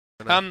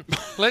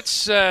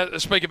Let's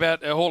speak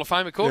about Hall of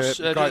Fame, of course.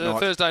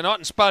 Thursday night,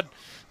 and Spud,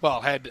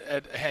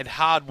 had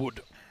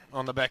hardwood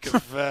on the back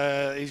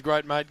of his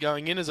great mate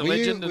going in as a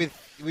legend.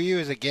 Were you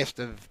as a guest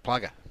of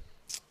Plugger?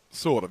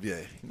 Sort of,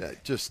 yeah. No,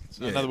 just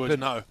in other words,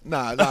 no. No.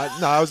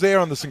 I was there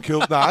on the St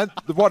Kilda.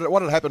 No,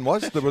 what had happened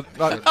was there was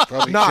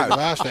Probably no. should have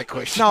asked that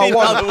question. No, it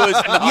wasn't. In other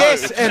words, no.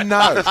 Yes and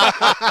no.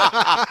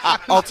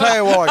 I'll tell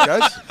you why,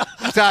 guys.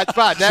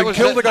 But St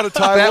Kilda got a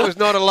table. That was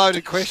not a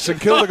loaded question.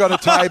 St Kilda got a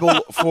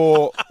table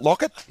for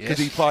Lockett because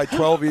he played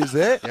 12 years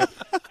there,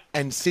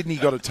 and Sydney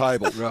got a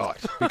table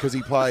because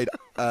he played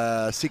 6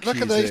 years there.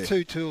 Look at these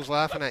two tools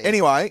laughing at you.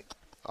 Anyway.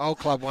 Old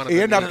club one.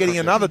 He ended up getting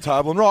another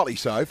table, and rightly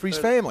so, for his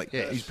family.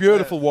 His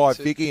beautiful wife,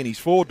 Vicky, and his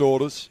 4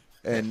 daughters,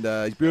 and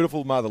his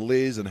beautiful mother,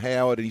 Liz, and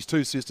Howard, and his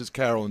 2 sisters,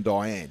 Carol and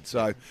Diane.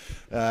 So,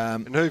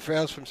 and who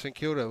fouls from St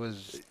Kilda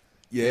was,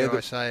 I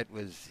say it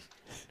was...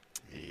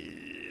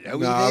 it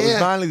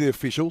was mainly the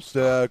officials.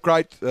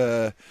 Great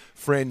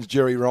friends,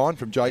 Jerry Ryan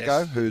from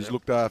Jaco, who's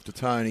looked after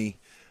Tony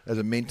as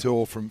a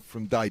mentor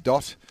from day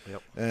dot,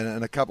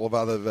 and a couple of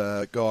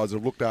other guys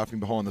have looked after him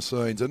behind the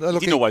scenes. And he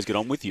didn't always get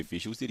on with the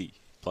officials, did he?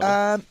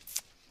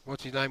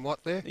 What's his name?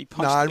 What there?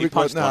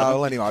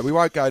 Well, anyway, we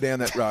won't go down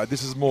that road.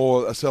 This is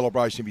more a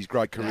celebration of his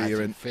great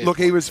career. And look,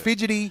 he was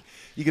fidgety.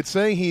 You could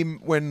see him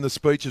when the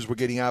speeches were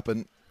getting up,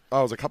 and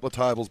I was a couple of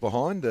tables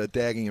behind,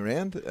 dagging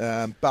around.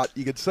 But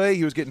you could see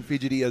he was getting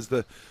fidgety as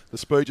the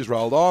speeches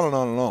rolled on and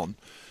on and on.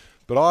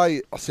 But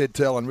I said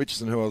to Alan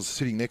Richardson, who I was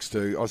sitting next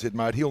to, I said,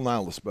 mate, he'll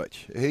nail the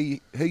speech.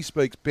 He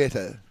speaks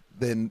better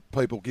than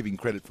people give him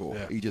credit for.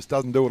 He just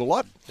doesn't do it a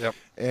lot.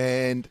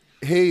 And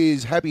he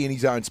is happy in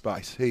his own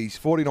space. He's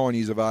 49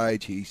 years of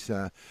age. He's,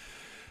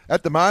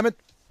 at the moment,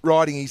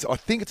 riding his, I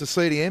think it's a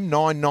CDM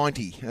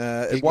 990.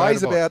 It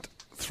weighs about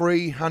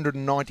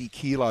 390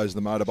 kilos,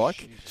 the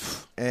motorbike.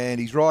 And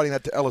he's riding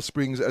that to Alice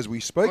Springs as we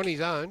speak. On his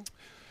own?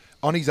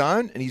 On his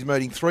own, and he's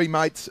meeting 3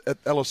 mates at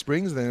Alice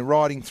Springs, and then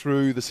riding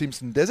through the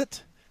Simpson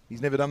Desert.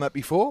 He's never done that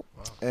before.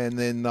 Wow. And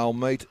then they'll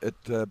meet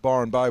at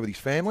Byron Bay with his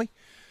family.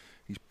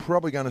 He's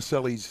probably going to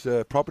sell his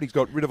property. He's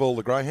got rid of all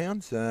the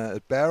greyhounds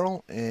at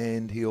Barrel,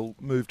 and he'll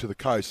move to the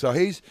coast. So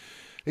he's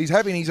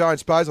happy in his own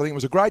space. I think it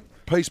was a great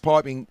peace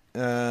piping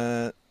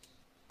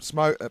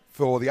smoke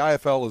for the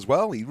AFL as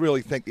well. He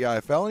really thanked the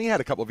AFL, and he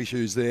had a couple of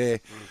issues there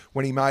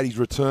when he made his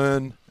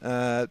return.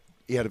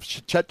 He had a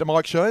chat to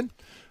Mike Sheen,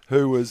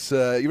 who was,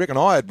 you reckon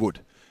I would.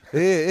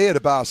 He had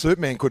a bar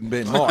Superman couldn't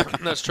bend Mike.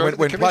 That's true.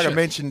 When Plugger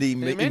mentioned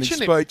him in his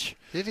speech.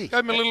 Did he? Gave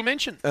him a little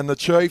mention. And the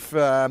chief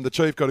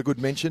got a good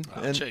mention.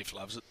 Oh, and the chief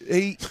loves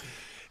it.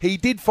 He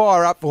did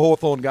fire up for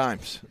Hawthorn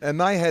games, and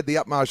they had the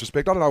utmost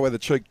respect. I don't know whether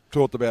Chief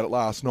talked about it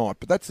last night,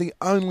 but that's the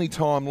only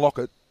time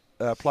Lockett,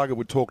 Plugger,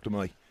 would talk to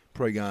me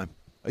pre-game.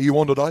 Are you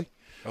on today?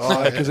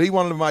 Because he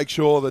wanted to make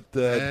sure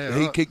that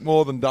he kicked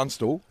more than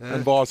Dunstall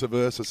and vice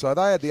versa. So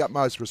they had the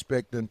utmost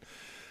respect. And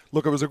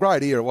look, it was a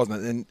great era,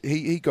 wasn't it? And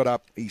he got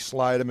up, he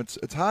slayed him.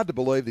 It's hard to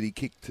believe that he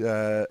kicked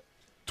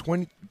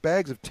 20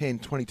 bags of 10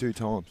 22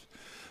 times.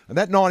 And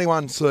that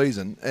 91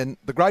 season, and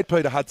the great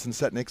Peter Hudson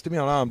sat next to me.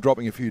 I know I'm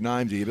dropping a few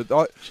names here, but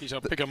I'll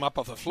pick him up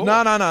off the floor.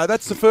 No.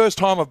 That's the first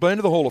time I've been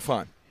to the Hall of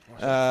Fame.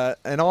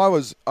 And I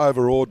was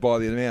overawed by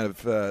the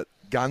amount of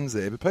guns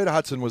there. But Peter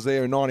Hudson was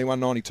there in 91,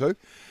 92.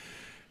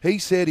 He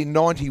said in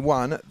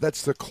 91,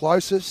 that's the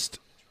closest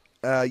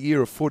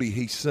year of footy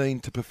he's seen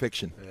to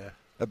perfection.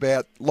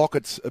 About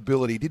Lockett's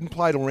ability. He didn't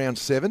play till round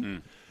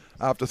 7.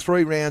 After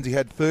 3 rounds, he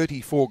had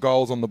 34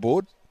 goals on the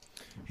board.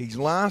 His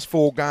last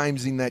 4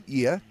 games in that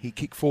year, he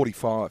kicked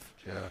 45.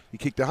 He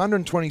kicked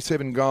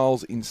 127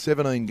 goals in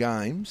 17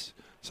 games.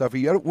 So if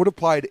he would have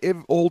played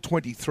all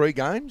 23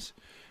 games,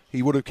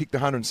 he would have kicked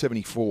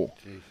 174.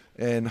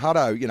 And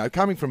Hutto,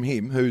 coming from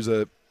him, who's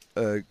a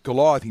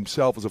Goliath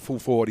himself as a full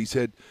forward, he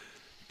said,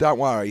 don't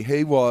worry,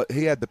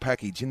 he had the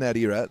package in that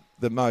era,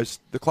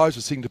 the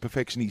closest thing to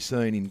perfection he's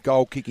seen in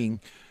goal kicking,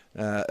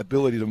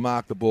 ability to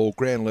mark the ball,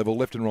 ground level,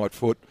 left and right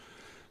foot.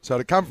 So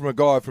to come from a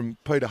guy from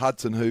Peter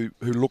Hudson who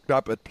looked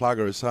up at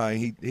Plugger as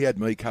saying he had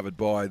me covered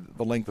by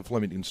the length of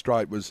Flemington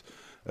Straight was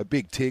a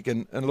big tick.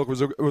 And look,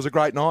 it was a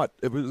great night.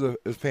 It was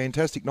a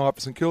fantastic night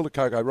for St Kilda.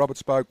 Coco Roberts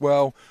spoke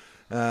well.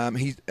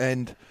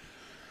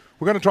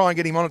 We're going to try and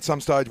get him on at some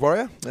stage,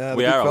 Warrior.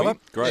 We are, fella.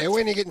 Great. Yeah,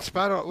 when are you getting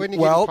Spud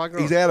on?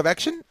 He's out of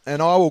action, and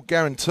I will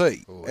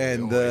guarantee,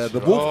 the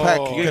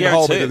Wolfpack can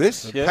hold me to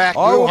this. Yeah.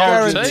 I will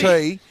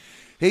guarantee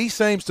he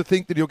seems to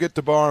think that he'll get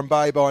to Byron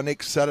Bay by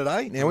next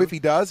Saturday. Now, if he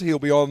does, he'll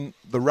be on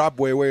the rub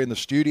where we're in the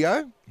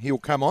studio. He'll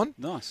come on.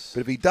 Nice. But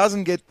if he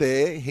doesn't get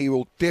there, he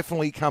will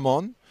definitely come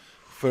on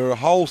for a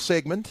whole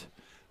segment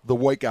the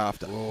week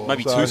after.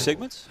 Maybe 2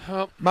 segments?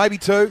 Maybe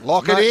 2.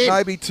 Lock it in.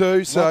 Maybe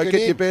 2, so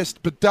get your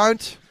best. But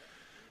don't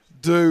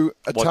do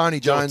a Tony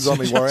Jones on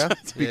me, Warrior,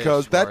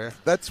 because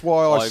that's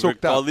why I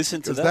sucked up. I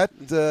listened to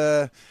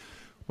that.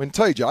 when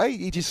TJ,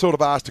 he just sort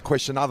of asked a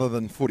question other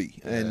than footy,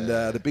 and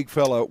the big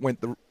fella went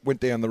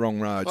down the wrong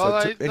road.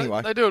 Well, so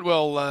anyway, they do it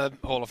well.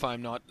 Hall of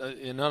Fame night,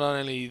 not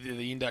only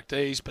the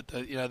inductees, but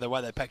the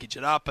way they package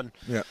it up, and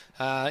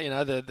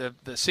the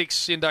 6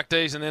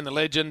 inductees, and then the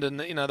legend, and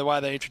the way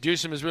they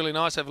introduce them is really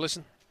nice. Have a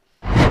listen.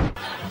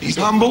 He's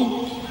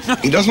humble.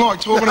 He doesn't like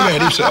talking about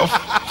himself.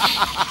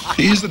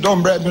 He is the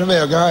Don Bradman of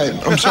our game.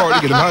 I'm sorry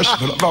to get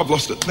emotional, but I've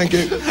lost it. Thank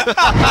you.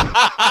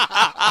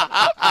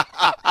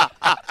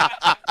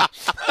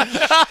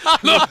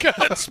 Look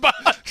at Spud.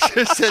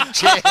 Just a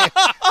champ.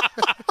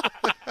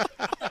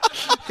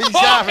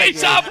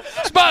 He's up.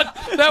 Spud,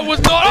 that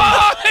was not...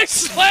 Oh, he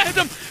slammed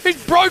him.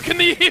 He's broken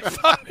the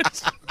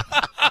earphones.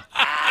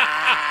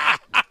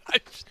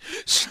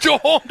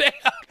 Stormed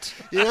out.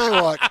 You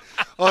know what?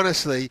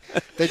 Honestly,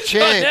 the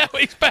champ. Now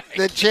he's back.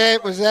 The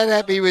champ was that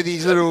happy with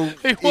his little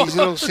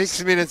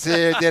 6 minutes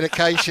there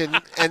dedication,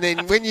 and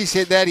then when you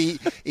said that, he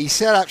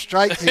sat up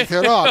straight because he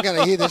thought, I'm going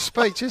to hear the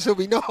speech. This will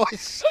be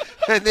nice.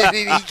 And then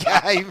he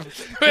came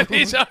with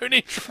his own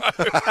intro.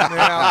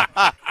 Now,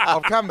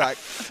 I've come back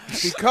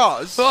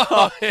because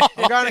I'm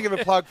going to give a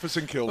plug for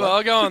St Kilda.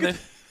 Well, go on then.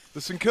 The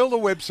St Kilda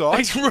website.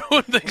 He's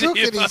ruined these Look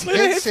at his The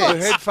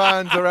headsets.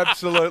 headphones are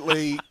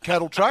absolutely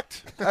cattle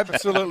trucked.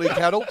 Absolutely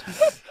cattled.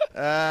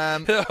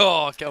 Come I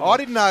on.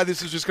 didn't know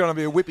this was just going to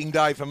be a whipping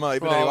day for me.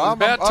 But Well, anyway,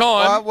 about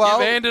time.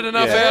 You've handed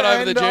enough out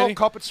over the journey. I'll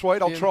cop it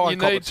sweet. I'll try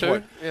and cop it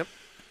sweet. Yep.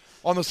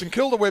 On the St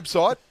Kilda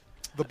website,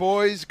 the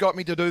boys got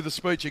me to do the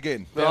speech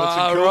again. Down at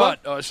St Kilda. Right,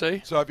 I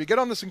see. So if you get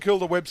on the St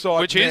Kilda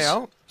website Which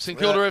now... is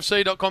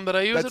stkildafc.com.au,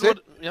 is That's it?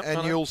 it. Yep,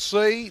 And you'll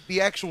see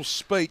the actual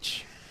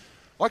speech.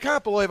 I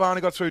can't believe I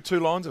only got through 2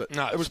 lines of it.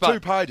 No, it was Spud. 2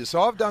 pages.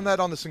 So I've done that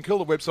on the St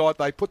Kilda website.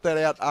 They put that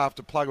out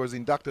after Plugger was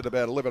inducted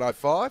about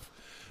 11:05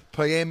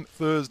 p.m.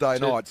 Thursday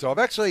night. So I've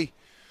actually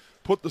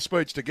put the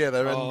speech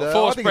together. And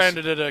Force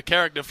branded it a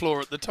character flaw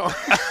at the time.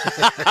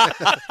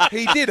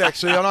 he did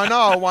actually, and I know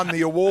I won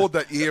the award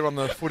that year on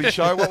the Footy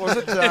Show. What was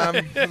it?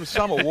 It was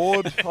some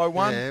award I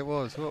won. Yeah, it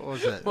was. What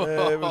was it?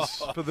 It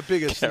was for the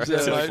biggest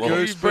You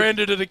goose.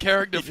 branded it a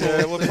character flaw.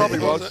 Yeah, well, it probably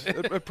was.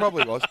 It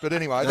probably was. But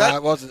anyway, No,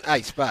 it wasn't.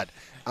 Hey, Spud,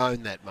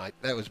 own that, mate.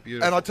 That was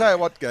beautiful. and I tell you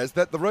what, guys,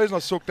 the reason I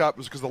sooked up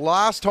was because the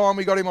last time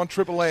we got him on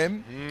Triple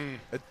M,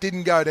 it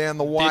didn't go down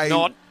the way Did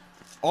not.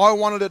 I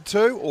wanted it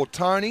to, or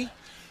Tony.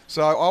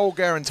 So I will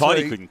guarantee...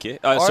 Tony couldn't care.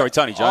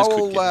 Tony Jones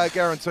couldn't care. I will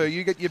guarantee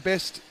you get your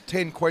best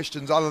 10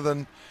 questions other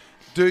than,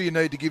 do you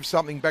need to give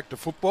something back to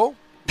football?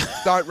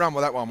 Don't run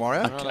with that one,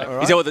 Warrior. Right. All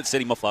right? Is that what that set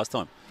him off last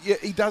time? Yeah,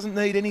 he doesn't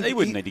need anything. He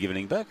wouldn't need to give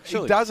anything back.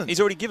 Surely. He doesn't. He's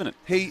already given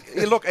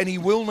it. Look, and he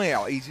will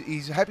now.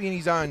 He's happy in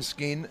his own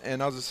skin,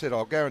 and as I said,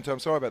 I'll guarantee. I'm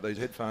sorry about these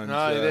headphones.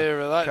 No, they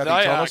are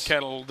Thomas.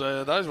 cattled,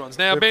 those ones.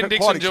 Now, They're Ben quite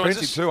Dixon joins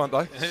expensive us. too, aren't they?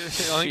 I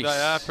think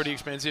they are pretty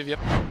expensive, yep.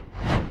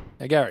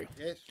 Now, Gary,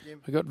 Yes, Jim.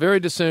 we've got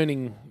very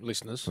discerning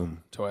listeners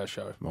to our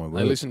show. My They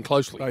word. listen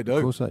closely. They Of do.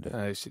 course they do.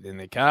 They sit in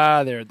their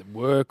car, they're at the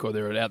work, or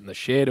they're out in the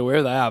shed, or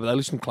wherever they are, but they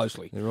listen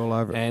closely. They're all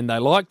over it. And they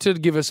like to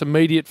give us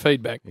immediate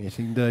feedback. Yes,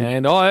 indeed.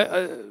 And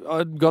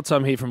I got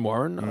some here from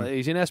Warren.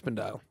 He's in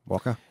Aspendale.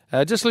 Walker.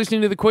 Just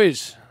listening to the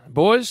quiz,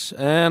 boys,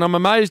 and I'm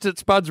amazed at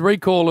Spud's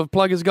recall of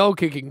Plugger's goal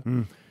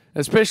kicking,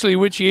 especially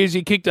which years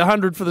he kicked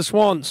 100 for the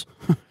Swans.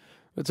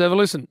 Let's have a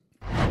listen.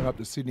 Went up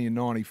to Sydney in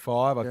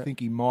 95. I think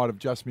he might have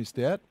just missed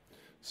out.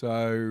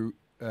 So,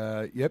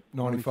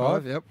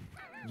 95. Yep.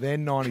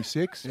 Then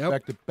 96, Yep.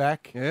 back to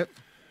back. Yep.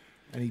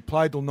 And he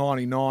played till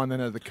 99, then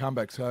had the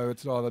comeback. So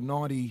it's either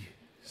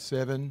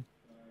 97,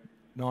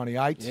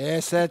 98.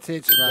 Yes, that's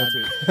it, Spud.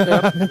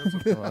 That's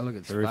it. Oh, look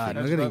at Terrific. Spud.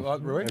 That's Look at him.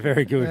 right, Rui.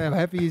 Very good. How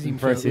happy is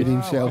Impressive.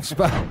 himself,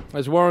 Spud?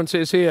 As Warren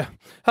says here,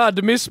 hard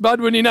to miss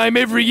Spud when you name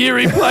every year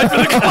he played for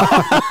the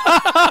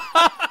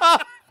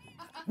club.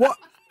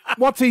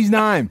 What's his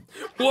name?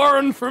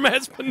 Warren from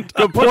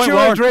Aspendale. Put your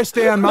address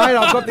down, mate.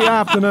 I've got the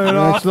afternoon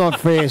off. That's not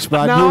fair,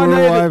 Spud. No, you were I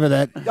need all it. over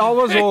that. I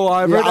was all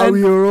over it. Oh, and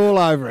you were all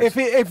over it.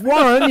 if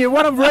Warren, you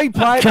want to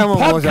replay it Come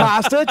and on,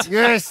 podcast it,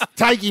 Yes,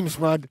 take him,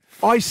 Spud.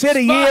 I said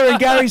a year and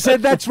Gary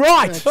said that's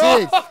right. That's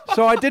it.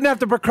 So I didn't have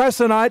to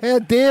procrastinate. How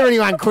dare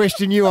anyone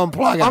question you on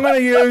Plugger? I'm going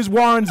to use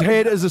Warren's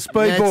head as a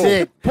speedball. That's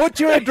it. Put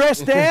your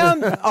address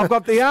down. I've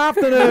got the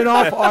afternoon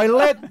off. I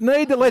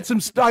need to let some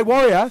stay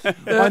warrior.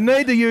 I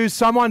need to use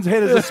someone's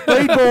head as a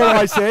speedball.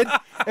 I said,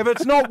 if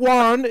it's not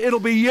Warren, it'll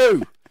be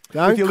you.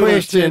 Don't your little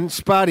question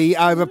Spuddy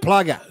over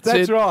Plugger.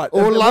 That's it. right.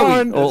 Or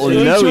Warren, Lowy. Or you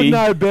Lowy. should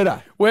know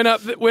better. Went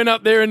up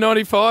there in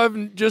 95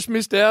 and just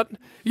missed out.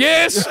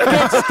 Yes!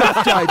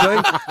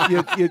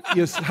 JB,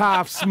 you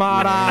half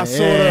smart ass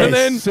sort of And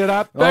then set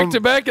up. back to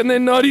back and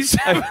then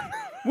 97.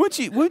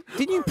 Didn't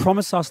you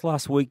promise us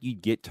last week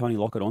you'd get Tony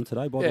Lockett on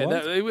today, by the way?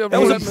 that That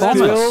was was a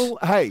promise. Still,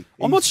 hey,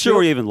 I'm not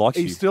sure he even likes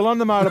you. He's still on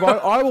the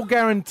motorbike. I will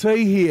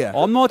guarantee here.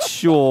 I'm not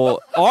sure.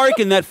 I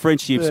reckon that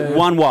friendship's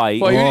one way,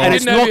 Well, you and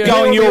it's didn't have not you-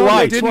 going you your didn't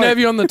way. Didn't have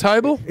you on the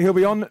table? He'll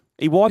be on.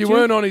 He wiped You you.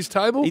 weren't on his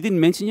table. He didn't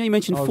mention you. He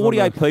mentioned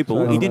 48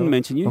 people. He didn't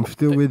mention you. I'm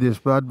still with you,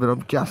 Spud, but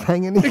I'm just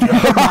hanging in.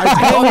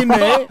 Hang in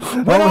there.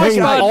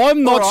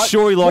 I'm not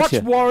sure he likes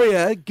Watch you.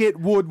 Warrior get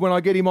Wood when I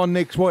get him on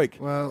next week.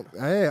 Well,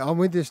 yeah, I'm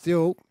with you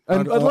still.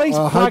 And at least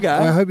Plugger.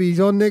 I hope he's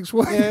on next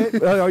week.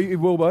 Yeah, he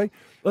will be.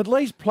 At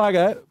least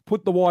Plugger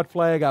put the white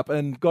flag up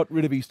and got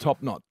rid of his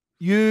top knot.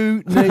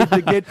 You need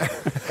to get.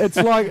 It's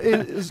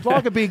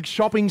like a big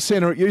shopping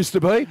centre. It used to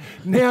be.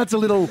 Now it's a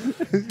little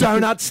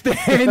donut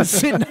stand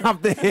sitting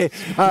up there.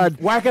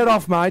 Whack it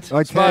off, mate.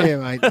 I tell you,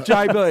 mate.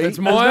 JB. It's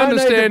my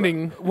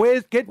understanding.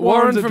 Get Warren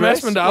Warren's from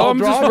address. Espindale. I'm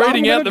just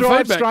reading out the drive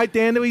feedback. straight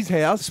down to his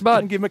house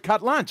Spud. and give him a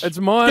cut lunch. It's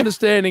my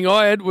understanding.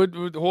 I had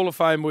with Hall of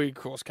Fame. We of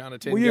course can't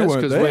attend Well, you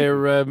weren't because there.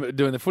 we're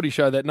doing the footy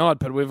show that night.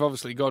 But we've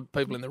obviously got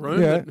people in the room.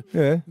 Yeah,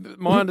 yeah.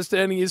 My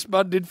understanding is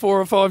Spud did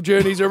 4 or 5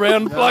 journeys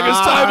around Plugger's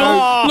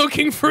table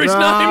looking for his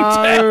name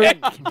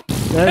tag.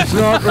 That's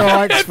not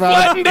right, It Spud.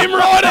 flattened him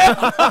right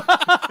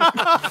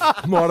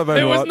out. Might have been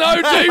There was right. no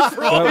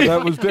defraud.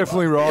 That was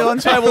definitely right. You're on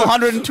table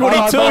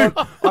 122.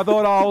 I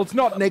thought, oh, it's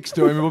not next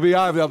to him. It'll be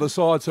over the other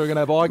side, so we're going to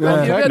have eye You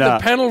contact. had Nah.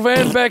 the panel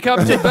van back up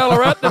to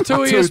Ballarat, the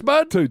two of you,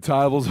 Spud. Two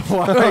tables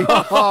away.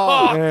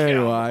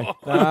 Anyway,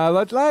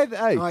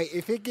 hey, Mate,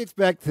 if it gets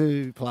back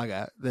to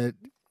Plugger, that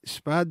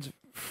Spud's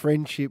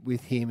friendship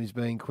with him is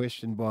being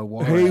questioned by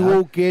Warrior. he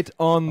will get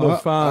on the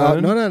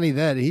phone. Not only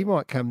that, he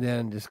might come down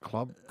and just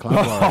club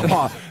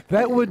Warrior.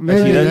 That would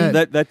Imagine be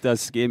that. That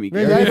does scare me,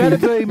 Imagine Gary. Yeah,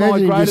 that'd be my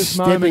imagine him greatest just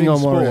moment stepping in on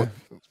sport. Warrior.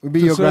 Would be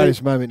To your see-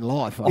 greatest moment in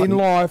life. I in think.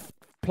 life.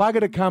 Plugger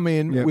to come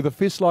in Yep. with a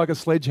fist like a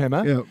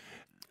sledgehammer. Yep.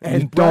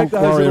 And Donk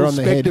break those Warrior little on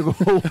the head.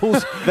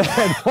 spectacles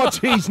and watch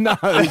his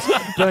nose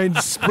being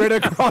spread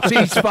across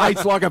his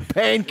face like a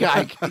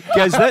pancake.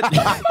 Guys,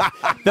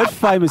 that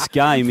famous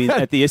game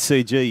at the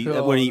SCG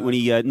when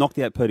he knocked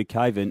out Peter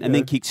Caven and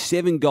then kicked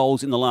 7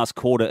 goals in the last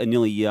quarter and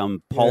nearly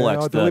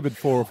poleaxed. I delivered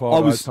 4 or 5 I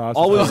of was- those passes.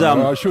 I was,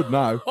 I should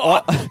know.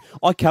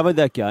 I covered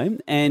that game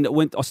and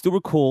I still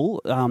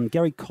recall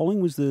Gary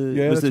Colling was the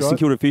that's St right.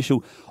 Kilda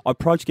official. I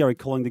approached Gary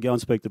Colling to go and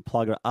speak to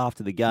Plugger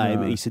after the game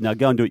and he said, "No,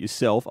 go and do it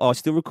yourself." I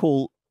still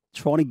recall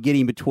trying to get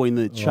him between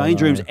the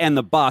change rooms and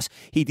the bus.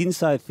 He didn't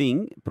say a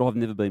thing, but I've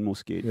never been more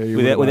scared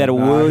without a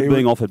word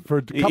being offered. For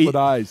a couple of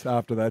days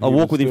after that. I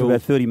walked with him for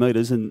about 30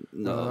 metres and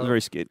I was very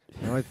scared.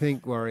 I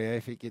think,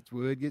 Warrior, if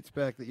word gets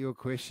back that you're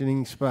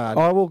questioning Spud,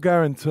 I will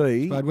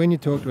guarantee. Spud, when you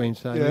talk to him,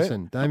 say,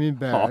 listen, Damien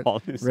Barrett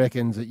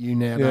reckons that you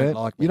now don't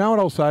like me. You know what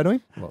I'll say to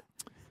him? What?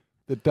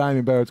 That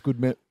Damien Barrett's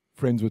good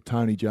friends with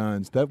Tony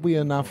Jones. That'd be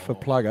enough for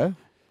Plugger.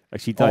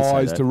 Actually, don't say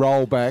Eyes that. to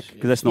roll back.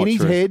 'Cause that's not in his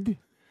true. head.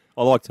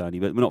 I like Tony,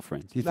 but we're not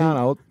friends. Do you think,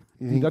 No,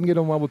 you he think, doesn't get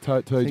on well with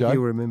think TJ.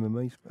 he'll remember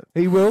me, Spud?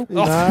 He will.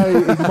 No,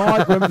 he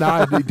might.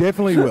 No, he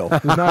definitely will.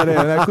 There's no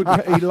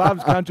doubt. He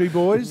loves country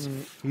boys.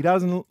 He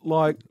doesn't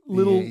like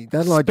little. Yeah, he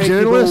doesn't like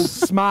spectacled,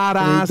 journalists. smart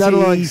He assy, doesn't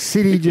like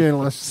city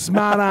journalists.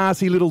 smart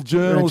assy little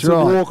journalists That's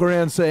that right. walk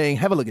around saying,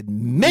 "Have a look at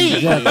me."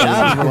 Exactly.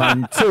 I've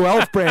won 2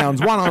 elf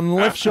browns, one on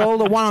left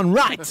shoulder, one on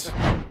right.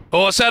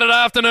 Or Saturday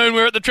afternoon,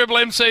 we're at the Triple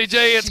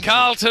MCG. It's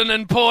Carlton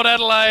and Port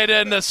Adelaide,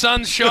 and the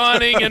sun's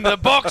shining, and the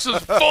box is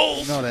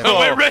full, and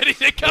we're ready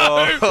to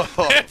go.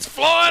 It's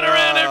flying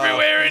around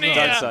everywhere in here.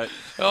 Don't say it.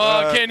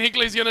 Ken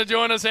Hickley's going to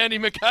join us. Andy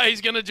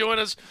McKay's going to join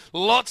us.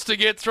 Lots to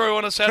get through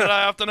on a Saturday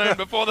afternoon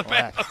before the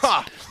bounce.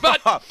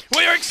 But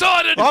we're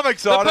excited. I'm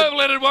excited. The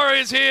Purple-Headed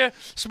Warrior's here.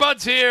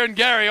 Spud's here. And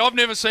Gary, I've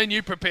never seen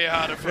you prepare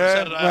harder for a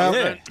Saturday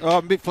afternoon. I'm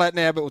a bit flat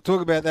now, but we'll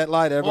talk about that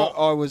later. Well-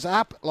 But I was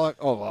up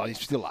I'm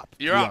still up.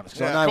 to You're be up. honest.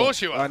 Yeah, I know of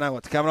course you are. I know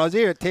what's coming. I was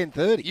here at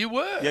 10:30. You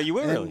were. Yeah, you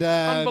were really.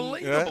 And,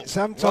 Unbelievable.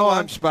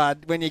 Sometimes,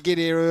 Spud, when you get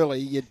here early,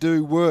 you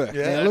do work.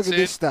 Yeah, now, look that's at it.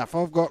 this stuff.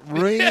 I've got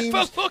reams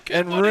Have a look at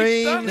and what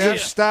he's done reams here. of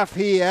stuff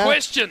here.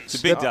 Questions. It's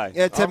a big day.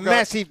 It's a I've got-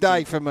 massive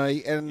day for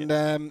me, and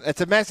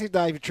it's a massive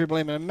day for Triple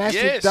M, and a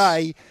massive Yes.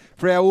 day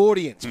for our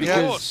audience. Of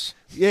Because, course.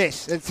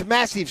 yes, it's a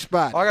massive,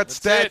 Spud. I got That's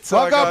stats. it.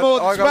 I've got more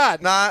than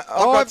Spud. Nah, I've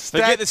got stats.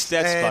 Forget the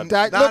stats, and-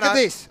 Spud. Look at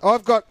this.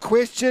 I've got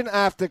question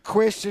after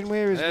question.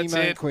 Where is That's my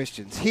main it.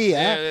 questions? Here,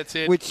 Yeah, that's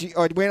it. which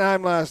I went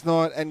home last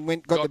night and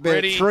got Got to bed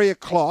ready. at 3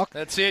 o'clock,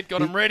 That's it. Got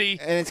them ready.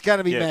 and it's going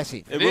to be Yeah.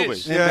 massive. It It will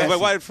is. be. Yeah. We've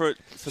waited for it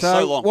for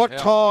so long. what Yeah.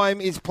 time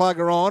is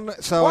Plugger on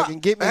so I can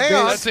get my Hang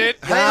on. best? That's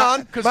it. Hang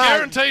on. Because Mate,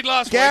 guaranteed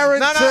last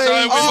Guaranteed.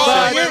 week. So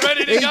Spud. we're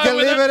ready to he go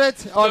delivered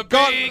with it. I've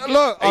got big-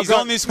 look. I've He's got,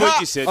 on this week,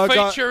 you said. I've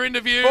got- Feature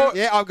interview.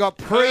 Yeah, I've got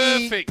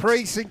Perfect.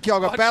 I've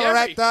got Oh,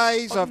 Ballarat Gary,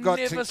 days. I've I've got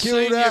never St seen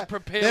you Kilda.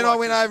 prepare Then I like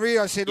went this. over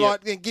here. I said, Yeah.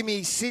 like, give me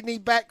his Sydney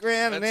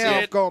background, and That's now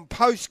it. I've gone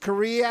post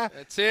career.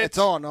 That's it. It's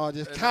on. I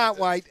just can't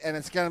wait, and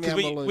it's going to be Because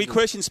unbelievable. we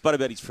questioned Spud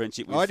about his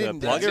friendship with I didn't.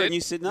 Plugger, That's and it.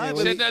 you said no. Yeah,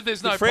 well, Said that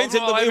there's no the friends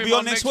problem. I'll he'll have be him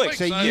on next week.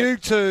 So you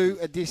two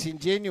are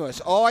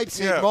disingenuous. I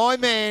said my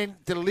man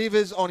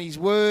delivers on his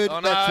word.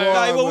 I know. That's why No,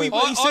 I well, went.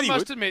 He said I he must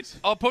would. admit,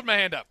 I'll put my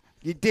hand up.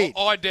 You did.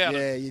 I doubt it.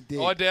 Yeah, you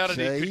did. I doubted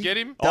he See? could get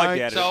him. I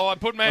doubt it. So I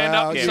put my hand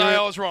up and Well, say you're-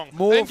 I was wrong.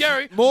 More, And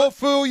Gary, more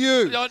fool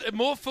you.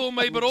 more fool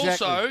me, but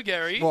Exactly. also,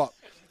 Gary, What?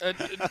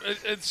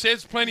 it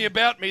says plenty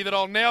about me that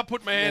I'll now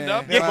put my hand Yeah.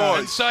 up Yeah,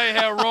 and say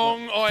how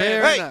wrong I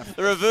Fair am. enough.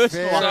 The reverse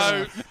Fair one. So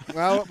enough.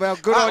 Well,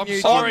 good on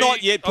you, Jim. I'm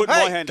not yet putting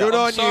my hand Good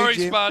up. on sorry, you,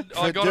 Jim, Spud.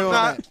 I for got doing it.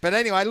 that. But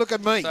anyway, look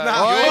at me. So, All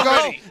right, you're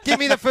ready. give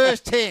me the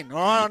first 10. All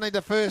right, I need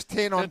the first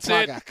 10 on That's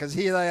Plugger, it. because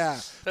here they are.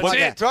 That's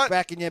Plugger, it. Right.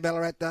 back in your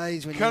Ballarat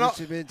days when you Can I- used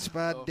to be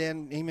Spud,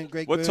 down him and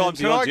Greg What Burns. time's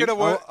he Can on, I get Jim? a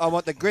word? I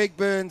want the Greg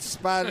Burns,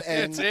 Spud,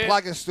 and That's it.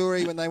 Plugger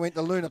story when they went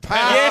to Luna Park.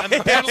 Yeah. And the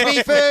That's panel-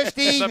 me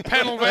firsty. the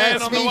panel van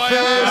That's on the me way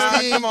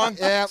firsty. Come on. Yeah.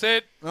 That's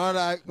it.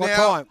 Righto. What Now-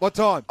 time? What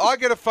time? I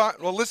get a phone.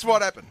 Well, this is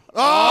what happened.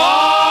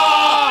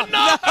 Oh,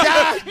 no!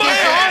 My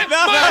hand's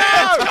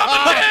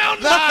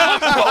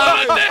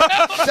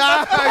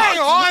Hang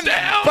on.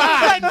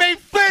 Let me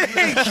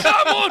finish.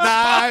 Come on!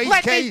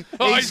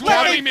 No, He's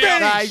winding me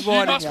up. No, he's You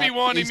winding must me be up.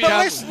 winding He's me up.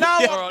 coming. Listen, no,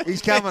 All right.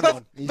 He's coming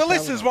on. He's the coming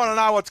listeners on. want to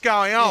know what's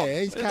going on. Yeah,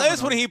 he's They coming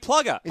just want to on. hear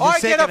Plugger. It's the I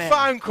get a second hour.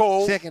 phone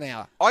call. Second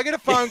hour. I get a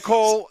phone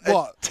call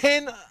What? at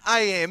 10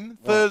 a.m.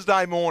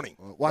 Thursday morning.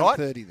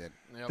 1:30 then.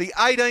 The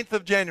 18th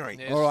of January.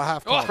 Yes. Or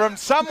half Oh. time. From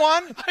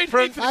someone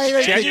from 18th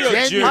January.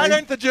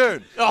 18th of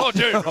June. Oh,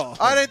 dude.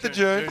 18th of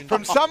June.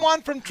 From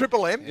someone from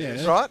Triple M.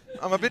 Yes. Right.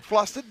 I'm a bit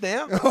flustered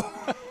now.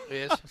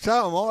 Yes.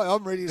 So am I.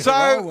 I'm ready to So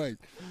roll.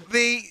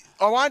 Mate.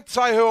 I won't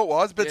say who it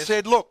was, but Yes.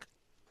 said, look,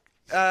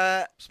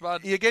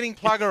 Spud. you're getting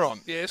Plugger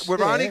on. Yes. We've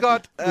Yeah. only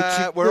got,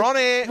 we're on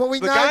air. Well, we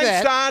the know game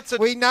that. starts at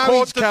We know quarter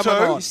he's to coming two.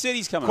 on. You said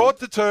he's coming Quarter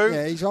to two.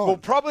 Yeah, he's on. We'll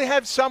probably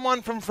have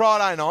someone from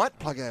Friday night.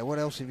 Plugger, what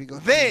else have you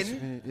got?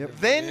 Then, Yep.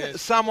 then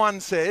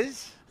someone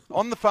says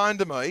on the phone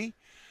to me,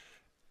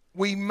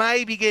 we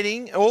may be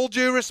getting, all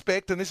due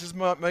respect, and this is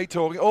me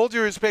talking, all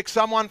due respect,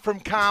 someone from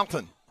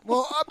Carlton.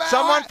 Well,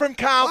 Someone from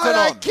Carlton I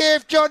on. don't care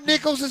if John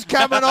Nichols is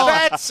coming on.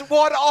 That's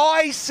what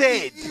I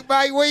said.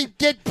 Mate, we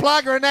get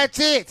Plugger and that's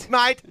it.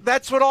 Mate,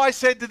 that's what I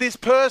said to this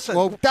person.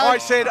 Well, don't- I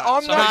said,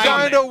 I'm So not he's on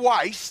going there. to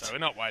waste So we're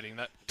not waiting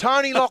that.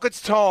 Tony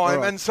Lockett's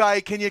time Right. and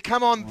say, can you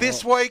come on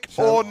this week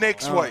or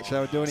next All right, week?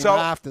 so we're doing So it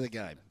after the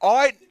game.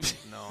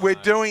 we're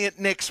doing it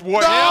next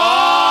week.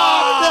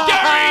 Oh,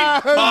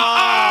 Garry!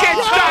 Get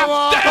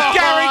stuffed!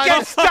 Garry,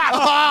 get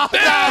stuffed!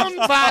 Down!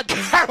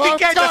 Garry,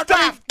 get got me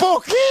stuffed!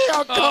 book here.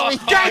 I've got me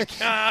I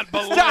can't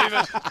believe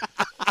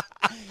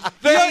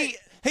it.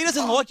 He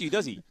doesn't like you,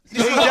 does he? He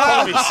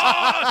does.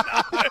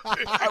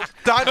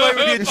 Don't leave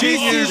with your chin,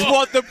 This is you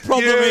what the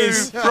problem you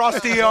is.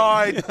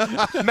 frosty-eyed,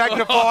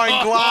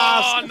 magnifying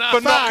glass, no.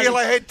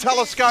 binocular head,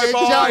 telescope You're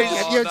eyes,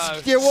 joking. You're,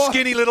 no. you're, wi-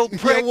 skinny little you're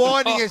prick.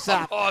 winding us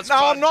up. Oh, it's No,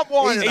 fun. I'm not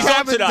whining. He's He's on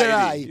coming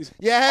today. today.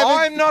 You haven't,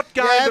 I'm not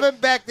going you to-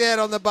 haven't backed out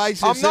on the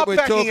basis I'm that not we're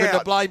backing talking to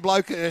out. Blaine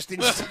Blokehurst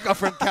instead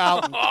from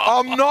Carlton.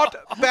 I'm not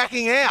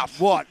backing out.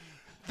 What?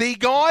 The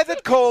guy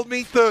that called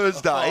me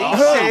Thursday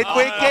said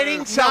we're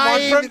getting someone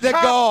Name from the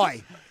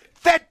guy.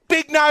 That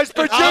big-nosed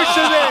producer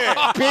there.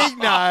 Big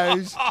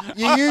Nose.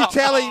 You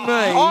telling me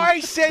I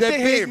said that to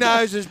Big him,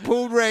 Nose has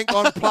pulled rank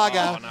on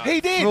Plugger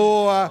he did.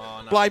 for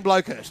Blaine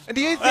Blokehurst? And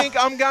do you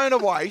think I'm going to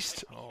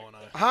waste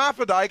half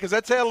a day, because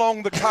that's how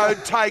long the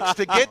code takes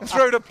to get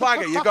through to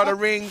Plugger? You've got to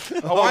ring,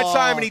 I won't say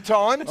how many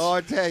times. Oh,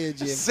 I tell you,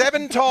 Jim.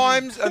 7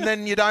 times, and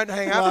then you don't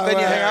hang up, and then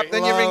you hang up,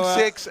 then you ring Lower.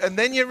 6, and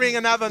then you ring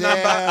another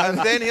number, Down. and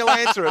then he'll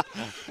answer it.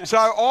 So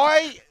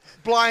I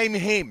blame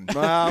him,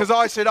 Well. because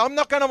I said, I'm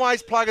not going to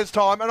waste Plugger's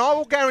time, and I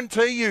will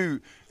guarantee you,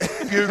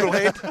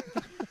 Buglehead,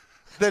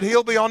 that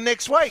he'll be on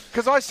next week.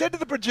 Because I said to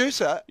the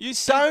producer, You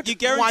said don't you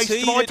guarantee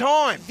waste my it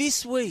time.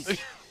 this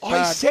week.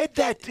 I said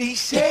that. He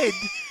said...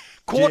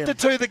 Quarter to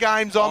 2, the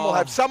game's on. We'll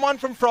have someone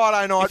from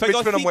Friday night, In fact, I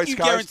Richmond and think West you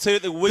Coast. guaranteed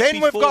it the week then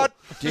we've before. got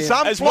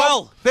some As flog.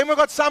 well. Then we've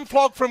got some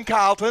flog from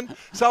Carlton.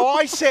 So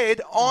I said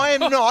I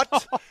am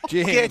not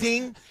Jim.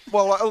 getting.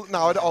 Well,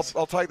 no,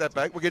 I'll take that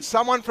back. We'll get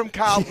someone from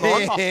Carlton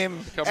on. Jim.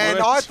 And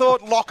I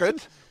thought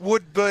Lockett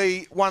would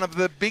be one of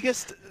the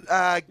biggest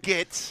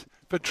gets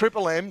for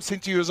Triple M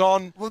since he was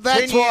on Well, that's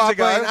 10 years why I've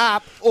ago. been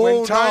up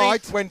all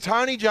night. When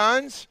Tony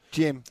Jones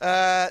Jim.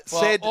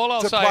 said all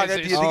I'll to say Plugger, is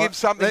do this. you to give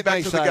something Let back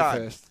me to say the it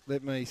game? first.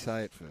 Let me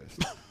say it first.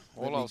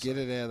 Let I'll me get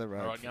it out of the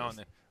road. All right, go on first.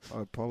 then.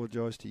 I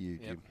apologise to you,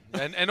 Jim.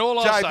 And all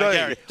I'll say, JB.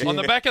 Gary, on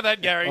the back of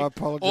that, Gary, I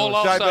apologise. all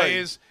I'll JB. say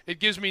is it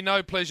gives me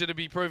no pleasure to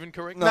be proven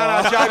correct. No,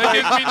 JB. It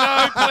gives me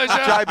no pleasure.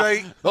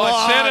 JB.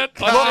 I said it.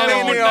 Look I me said in I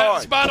the wouldn't. eye.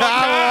 Spud, Come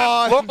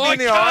I Look can't. me I in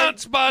the eye. can't,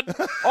 Spud.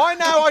 I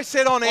know I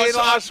said on air said-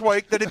 last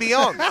week that he'd be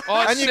on.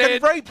 and you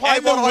said- can replay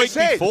And what the I week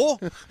said. before.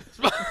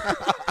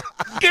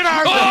 Get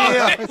over Oh,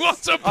 here. he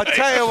wants a I piece.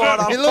 tell you what,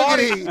 Hey, I'm look at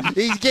fighting. him.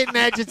 He's getting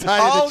agitated.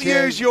 I'll the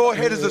chair. use your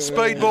head as a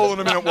speedball in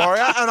a minute,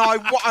 Warrior.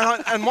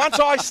 And once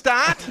I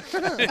start,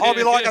 I'll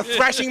be like a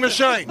thrashing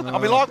machine. I'll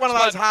be like one of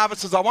those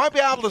harvesters. I won't be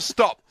able to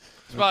stop.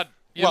 Spud,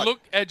 you What? look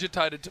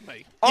agitated to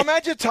me. I'm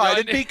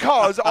agitated No,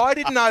 because I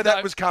didn't know that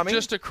No, was coming.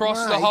 Just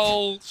across the Mate.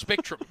 whole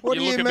spectrum. What do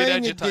look you a bit mean you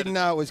agitated. didn't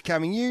know it was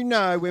coming? You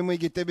know when we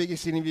get the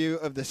biggest interview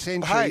of the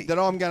century Hey, that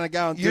I'm going to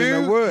go and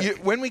do the work.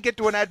 when we get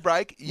to an ad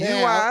break, you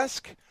Now,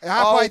 ask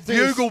halfway old through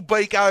this- Bugle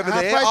Beak over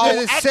there. Halfway through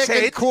old the Axe second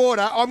Head,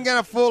 quarter, I'm going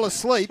to fall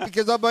asleep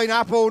because I've been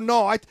up all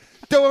night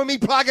doing me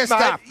Plugger Mate,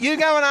 stuff. you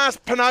go and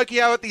ask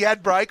Pinocchio at the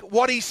ad break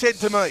what he said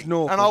to me.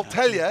 Snorkel. And I'll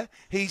tell you,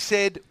 he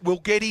said, we'll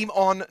get him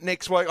on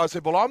next week. I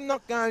said, well, I'm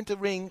not going to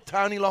ring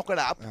Tony Lockett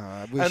up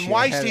I wish and you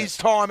waste had his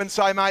time and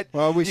say, mate,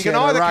 Well, I wish you you can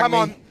had either rung come me.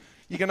 on...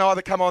 You can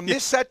either come on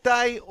this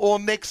Saturday or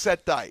next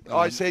Saturday.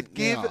 I said,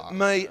 give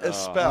me a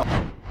spell.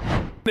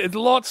 There's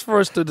lots for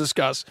us to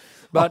discuss.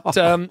 But,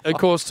 of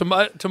course,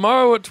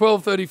 tomorrow at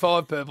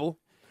 12:35, Purple,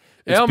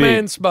 our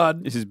man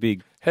Spud This is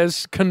big.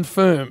 has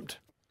confirmed.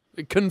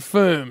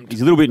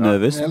 He's a little bit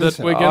nervous, that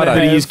we're going to but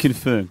he have... is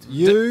confirmed.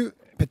 You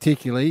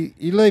particularly,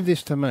 you leave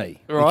this to me.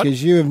 Right.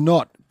 Because you have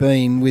not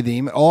been with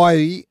him.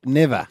 I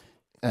never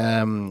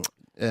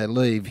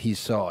leave his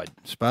side,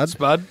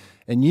 Spud.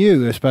 And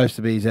you are supposed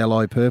to be his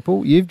ally,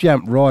 Purple. You've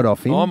jumped right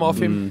off him. I'm off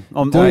him.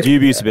 I'm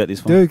dubious about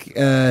this one. Duke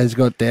has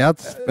got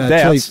doubts.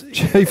 Doubts?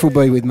 Chief will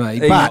be with me.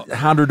 But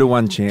 100 to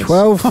 1 chance.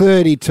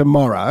 12:30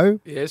 tomorrow,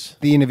 Yes.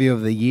 the interview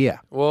of the year.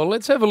 Well,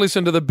 let's have a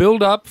listen to the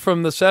build-up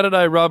from the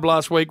Saturday rub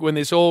last week when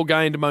this all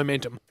gained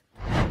momentum.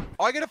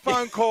 I get a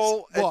phone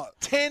call at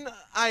 10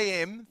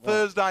 a.m.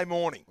 Thursday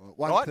morning.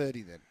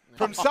 1:30 then.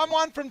 From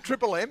someone from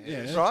Triple M,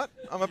 right?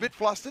 I'm a bit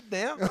flustered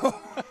now.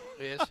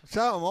 Yes.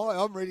 So am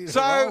I. I'm ready to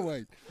So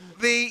roll.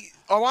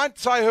 I won't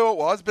say who it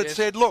was, but Yes.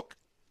 said, look,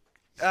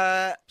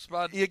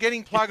 Spud. you're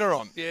getting Plugger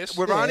on. Yes.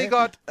 We've Yeah. only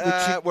got,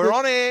 we're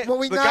on air. Well,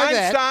 we the know game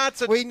that.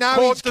 starts at We know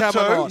quarter he's to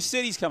coming 2. on. He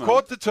said he's coming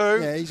Quarter to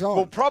 2. Yeah, he's on.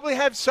 We'll probably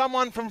have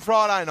someone from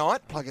Friday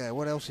night. Plugger,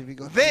 what else have you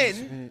got?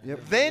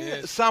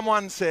 Then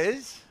someone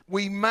says,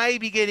 we may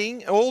be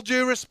getting, all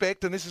due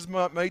respect, and this is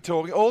me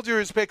talking, all due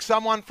respect,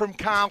 someone from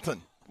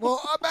Carlton. Well,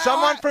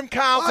 Someone from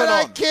Carlton I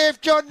on. don't care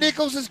if John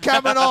Nichols is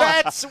coming on.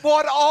 That's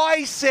what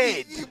I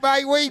said.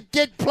 Mate, we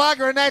get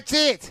Plugger and that's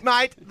it.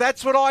 Mate,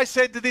 that's what I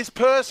said to this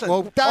person.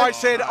 Well, don't- I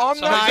said, I'm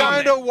So not hang on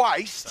going then. to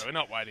waste So we're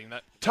not waiting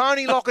that.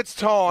 Tony Lockett's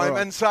time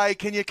Right. and say,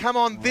 can you come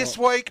on this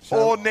week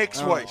or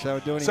next week? So we're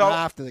doing So it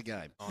after the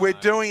game. we're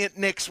doing it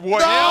next week.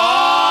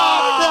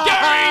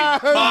 Gary!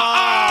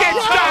 Get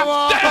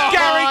stuffed!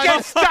 Gary,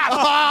 get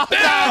stuffed!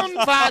 Down!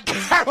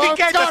 Gary,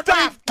 get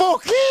stuffed!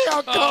 Book here.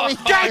 I've got me.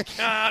 I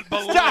can't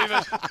believe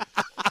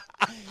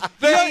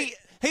it.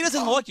 He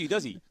doesn't like you,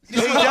 does he? He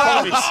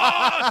does.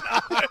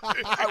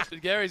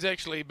 Gary's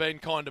actually been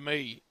kind to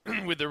me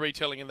with the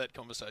retelling of that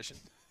conversation.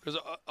 Because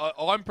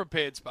I'm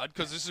prepared, Spud,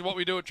 because this is what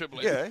we do at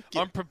Triple M.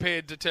 Yeah. I'm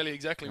prepared to tell you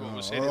exactly what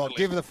was said. All in right, the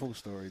give list. her the full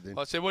story then.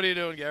 I said, what are you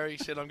doing, Gary? He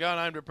said, I'm going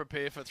home to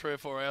prepare for 3 or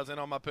 4 hours, then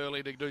I'm up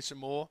early to do some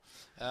more.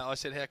 I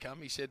said, how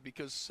come? He said,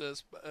 because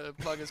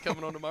Plugger's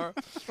coming on tomorrow.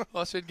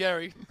 I said,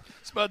 Gary,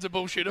 Spud's a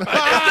bullshitter, mate.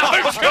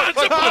 There's no chance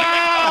of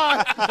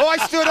I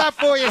stood up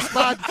for you,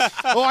 Spud.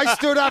 I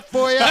stood up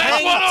for you.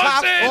 That's what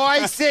I said.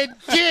 I said,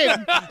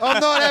 Jim,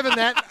 I'm not having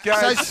that.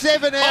 So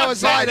 7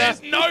 hours I said, later,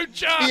 there's no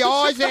chance. the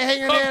eyes are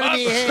hanging out of my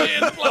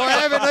head. I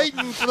haven't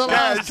eaten for the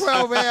last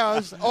 12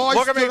 hours.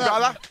 Look at me, stood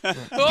up.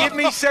 brother. Give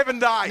me 7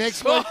 days.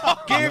 Next week.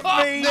 Give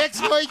me...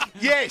 Next week.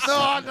 Yes.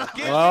 No.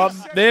 Give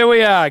me There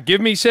we are. Give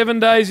me 7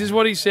 days is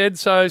what he said.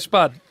 So,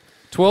 Spud,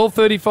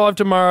 12:35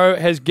 tomorrow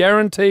has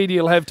guaranteed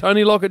he'll have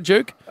Tony Lockett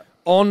Duke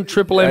on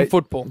Triple M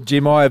football.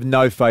 Jim, I have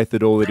no faith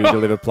at all that he'll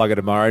deliver Plugger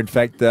tomorrow. In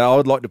fact, I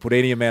would like to put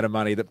any amount of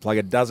money that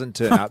Plugger doesn't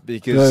turn up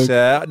because,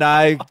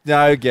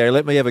 no, Gary,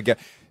 let me have a go.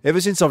 Ever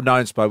since I've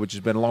known Spud, which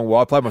has been a long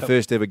while, I played my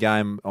first ever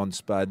game on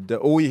Spud.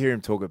 All you hear him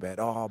talk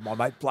about, my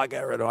mate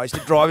Plugger, and I used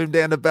to drive him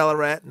down to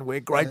Ballarat, and we're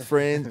great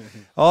friends.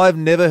 I've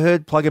never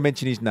heard Plugger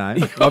mention his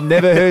name. I've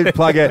never heard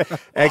Plugger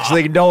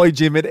actually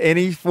acknowledge him at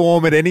any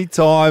form, at any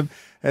time.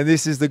 And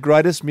this is the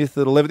greatest myth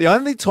that'll ever. The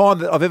only time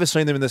that I've ever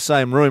seen them in the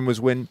same room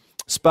was when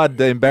Spud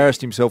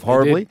embarrassed himself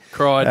horribly.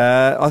 Cried.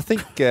 I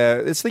think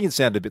it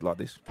sounded a bit like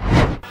this.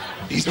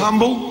 He's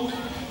humble.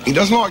 He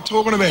doesn't like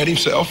talking about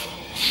himself.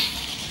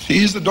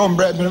 He is the Don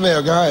Bradman of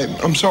our game.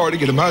 I'm sorry to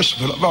get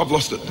emotional, but I've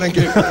lost it. Thank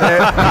you.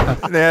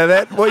 Now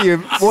that what you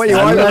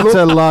That's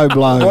a low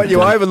blow. What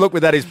you overlook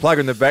with that is Plugger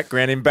in the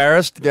background,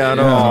 embarrassed, going,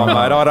 mate,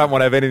 I don't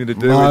want to have anything to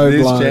do Low with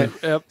this blow. champ.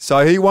 Yep.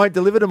 So he won't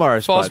deliver tomorrow,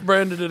 False Spud.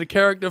 branded at a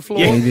character flaw.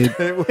 He did.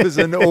 It was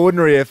an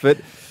ordinary effort,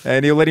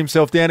 and he'll let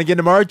himself down again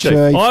tomorrow, Chief.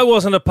 Chief. I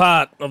wasn't a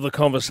part of the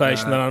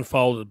conversation that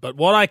unfolded, but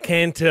what I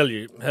can tell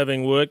you,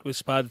 having worked with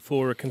Spud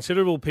for a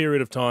considerable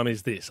period of time,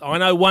 is this. I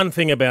know one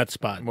thing about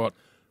Spud. What?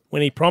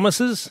 When he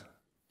promises,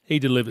 he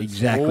delivers.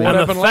 Exactly. What And the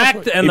happened last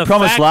fact, week? and He the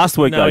promised fact, last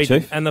week, no, though, he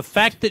Chief. didn't. And the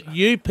fact that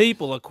you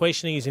people are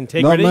questioning his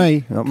integrity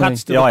Not me.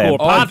 cuts to Yeah, I the am.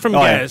 core. Apart from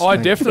I am. Gaz, I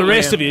definitely the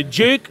rest am. of you,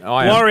 Duke,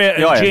 I am. Warrior,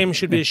 Yeah, I and am. Jim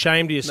should be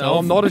ashamed of yourself. No,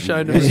 I'm not ashamed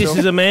of Because myself. this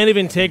is a man of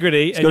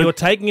integrity, and got a- you're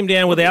taking him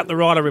down without the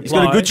right of reply.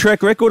 He's got a good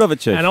track record of it,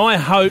 Chief. And I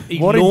hope he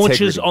What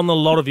launches integrity? on the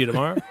lot of you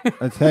tomorrow.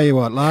 I tell you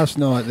what, last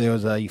night there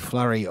was a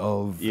flurry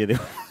of Yeah,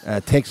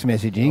 text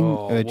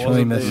messaging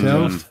between wasn't there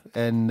myself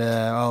and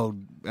old,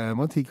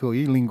 what's he call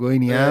you?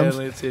 Linguini Yeah, Arms.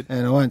 that's it.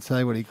 And I won't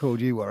say what he called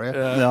you, Warrior.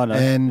 no.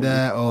 And,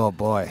 oh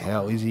boy,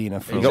 how is he in a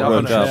He's front? up got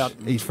and worked up. out.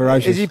 He's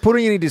ferocious. Is he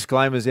putting any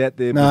disclaimers out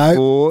there No,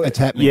 before? it's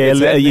happening. Yeah, It's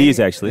he happening. is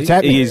actually. It's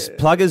happening. He is.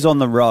 Pluggers on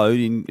the road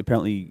in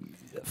apparently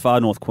far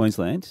north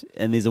Queensland,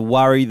 and there's a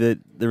worry that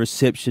the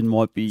reception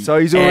might be So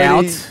he's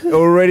out.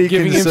 already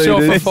Giving conceded.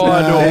 himself a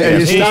fire door.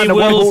 He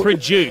will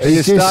produce. Are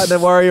you starting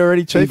to worry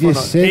already, Chief? He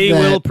just said He that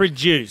will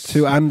produce.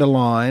 to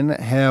underline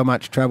how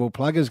much trouble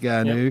Plugger's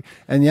going to.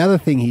 And the other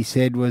thing he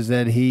said was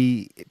that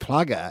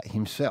Plugger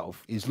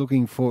himself is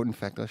looking for. In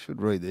fact, I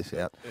should read this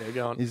out. Yeah,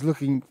 go on. He's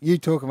looking. You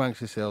talk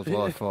amongst yourselves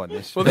while I find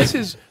this. Well,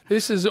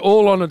 this is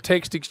all on a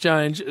text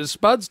exchange.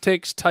 Spud's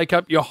texts take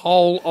up your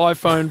whole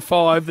iPhone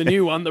 5, the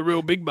new one, the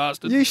real big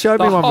bastard. You showed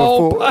me The one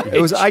whole before. page.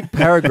 It was 8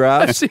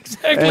 paragraphs. That's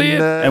exactly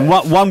it. And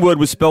one word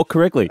was spelt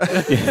correctly.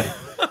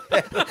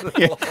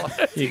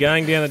 You're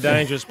going down a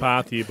dangerous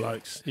path, you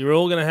blokes. You're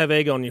all going to have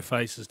egg on your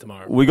faces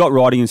tomorrow. We got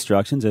writing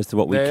instructions as to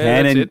what we Yeah,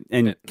 can that's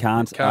and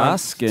can't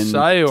ask. And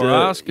say or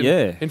ask. And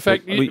yeah. In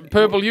fact,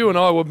 Purple, you and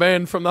I were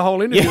banned from the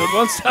whole interview at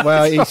one stage.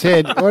 Well, he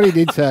said what he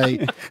did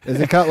say.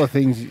 There's a couple of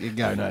things.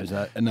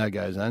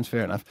 No-go zones.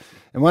 Fair enough.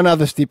 And one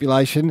other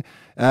stipulation: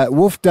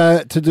 Wolf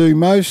to do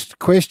most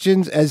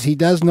questions as he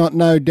does not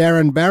know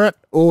Darren Barrett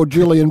or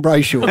Julian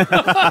Brayshaw.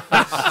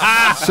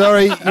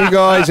 Sorry, you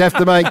guys have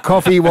to make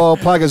coffee while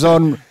Plugger's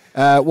on.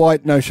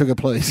 White, no sugar,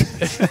 please.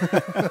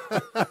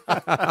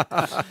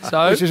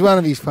 So, which is one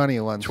of his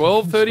funnier ones.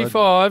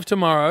 12:35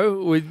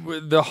 tomorrow.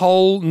 With the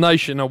whole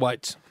nation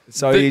awaits.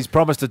 So he's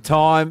promised a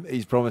time.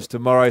 He's promised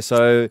tomorrow.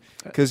 So,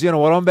 because you know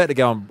what, I'm about to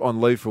go on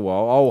leave for a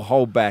while. I'll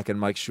hold back and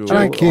make sure. I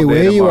don't care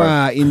where you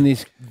are in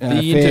this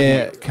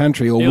fair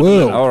country or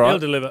world. All right. He'll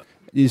deliver.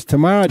 Is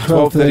tomorrow at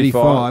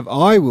 12:35.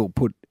 I will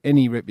put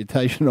any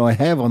reputation I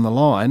have on the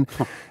line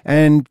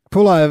and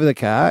pull over the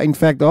car. In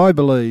fact, I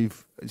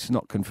believe, it's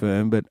not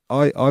confirmed, but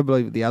I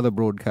believe the other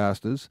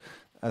broadcasters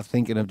are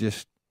thinking of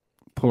just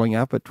pulling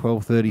up at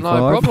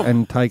 12:35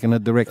 and taking a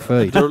direct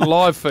feed. A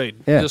live feed.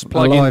 Yeah, just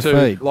plug a live into.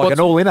 feed. Like an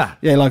all-inner.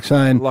 Yeah, like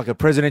saying, Like a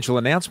presidential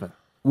announcement.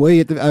 we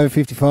at the over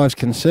 55s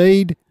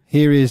concede.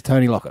 Here is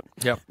Tony Lockett.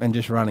 Yep. And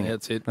just running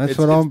That's it. That's it's,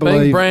 what I it's believe.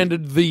 being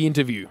branded the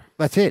interview.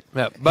 That's it.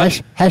 Yep.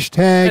 But,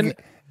 Hashtag.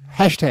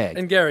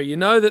 and Gary, you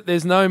know that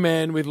there's no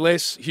man with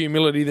less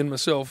humility than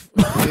myself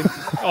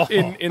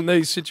in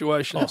these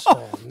situations.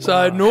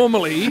 So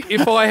normally,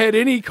 if I had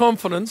any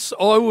confidence,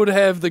 I would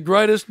have the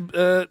greatest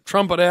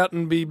trumpet out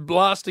and be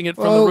blasting it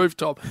from the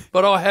rooftop.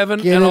 But I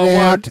haven't, and I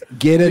won't.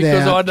 Get it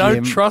because out, I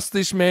don't Jim. trust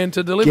this man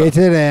to deliver. Get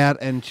it out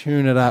and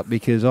tune it up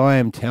because I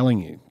am telling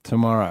you,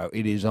 tomorrow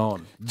it is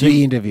on.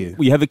 The interview.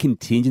 We have a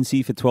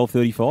contingency for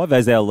 12:35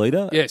 as our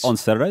leader Yes. on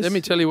Saturdays. Let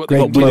me tell you what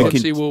Greg the Blue.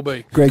 contingency will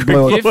be. Greg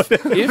Blue. If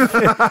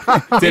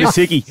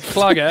Sicky.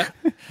 Plugger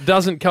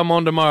doesn't come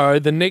on tomorrow,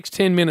 the next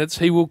 10 minutes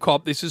he will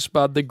cop, this is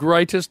Spud, the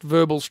greatest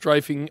verbal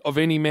strafing of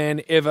any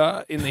man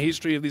ever in the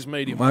history of this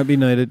medium. Won't be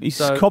needed. He's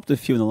copped a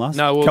few in the last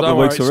No, well, couple don't of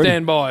worry. weeks already.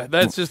 Stand by.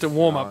 That's just a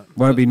warm-up.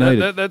 Won't be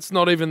needed. That's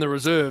not even the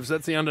reserves.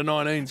 That's the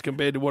under-19s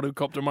compared to what he'll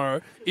cop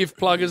tomorrow. If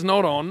Plugger's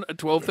not on at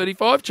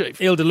 12:35, Chief.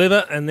 He'll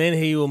deliver, and then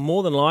he will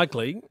more than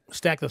likely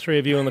stack the three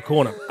of you in the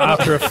corner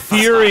after a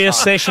furious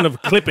session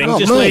of clipping,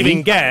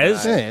 leaving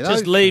Gaz,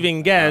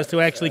 leaving Gaz to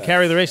actually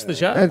carry the rest of the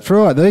show. That's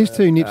right. These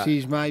two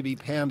Nipsies may be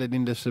pounded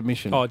into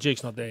submission. Oh,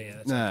 Duke's not there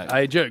yet. No.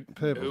 Hey, Duke.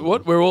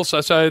 What we're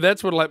also so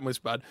that's what'll happen with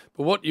Spud.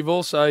 But what you've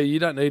also you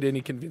don't need any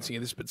convincing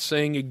of this, but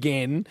seeing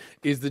again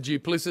is the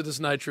duplicitous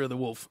nature of the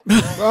Wolf.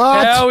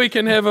 How he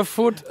can have a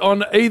foot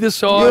on either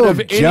side You're of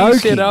any joking.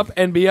 setup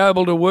and be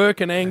able to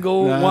work an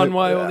angle one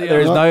way or the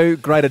There is other. no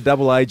greater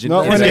double agent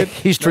Not in when the it-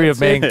 history of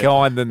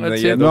mankind than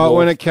That's the it. Not Wolf.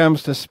 when it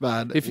comes to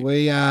Spud.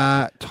 We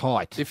are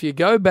tight. If you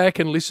go back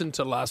and listen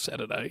to last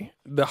Saturday,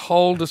 the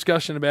whole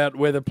discussion about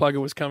whether Plugger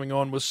was coming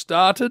on was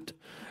started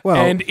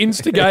and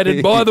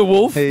instigated by the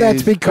Wolf.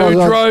 That's who because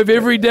drove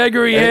every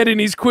dagger he had in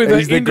his quiver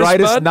He's the into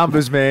greatest Spud.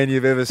 numbers man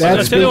you've ever seen.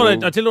 That's I tell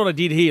you what I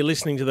did here,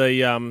 listening to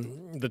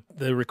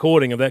the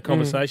recording of that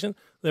conversation.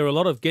 There were a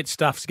lot of get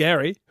stuffs,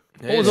 Garry.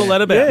 What was all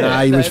that about? No,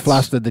 he was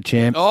flustered, the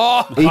champ.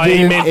 Oh, he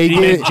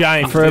meant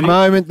James. For a did he?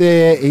 moment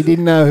there, he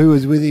didn't know who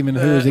was with him and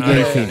who was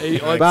against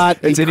him. But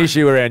It's an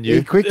issue around he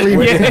you. quickly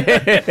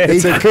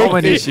It's a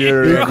common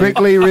issue he around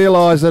quickly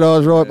realised that I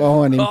was right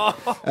behind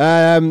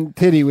him.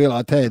 Teddy Will,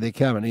 I tell you, they're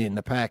coming in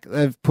the pack.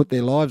 They've put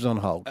their lives on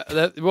hold.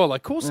 well,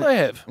 of course they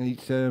have.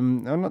 He's,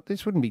 I'm not.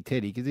 This wouldn't be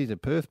Teddy because he's a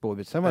Perth boy.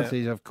 But someone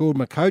says I've called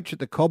my coach at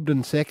the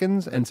Cobden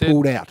Seconds and That's it.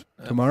 pulled out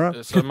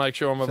tomorrow. So make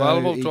sure I'm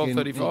available. So he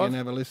can 12:35.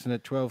 have a listen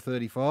at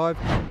 12:35.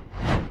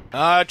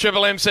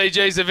 Triple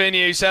MCG's the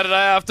venue Saturday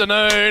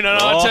afternoon, and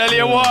I tell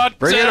you what,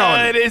 Bring it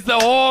on. it is the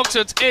Hawks,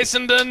 it's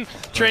Essendon,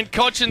 Trent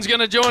Cotchin's going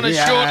to join us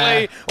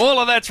shortly. All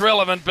of that's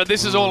relevant, but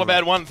this is all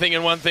about one thing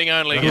and one thing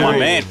only. One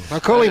man. I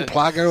call him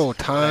Plugger or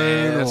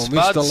Tone or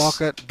Spuds Mr.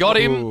 Lockett. got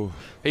him.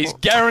 He's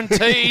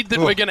guaranteed that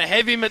we're going to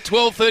have him at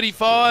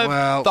 12:35.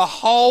 Well- the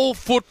whole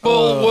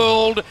football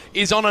world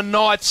is on a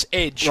knife's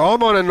edge.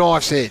 I'm on a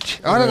knife's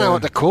edge. I don't know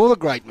what to call the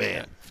great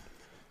man.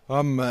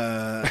 I'm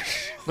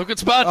Look at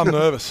Spud. I'm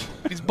nervous.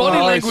 His body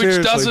No, language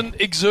seriously.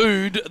 doesn't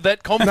exude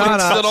that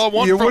confidence that I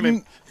want from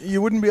him.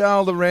 You wouldn't be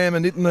able to ram a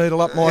knitting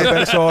needle up my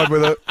backside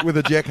with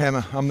a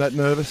jackhammer. I'm that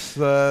nervous.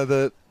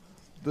 The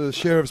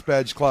sheriff's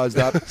badge closed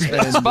up.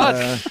 And,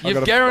 Spud,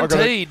 you've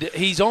guaranteed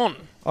he's on.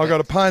 I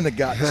got a pain in the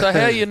gut. So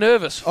how are you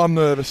nervous? I'm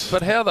nervous.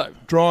 But how though?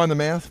 Dry in the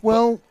mouth.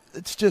 Well,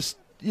 it's just,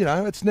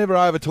 it's never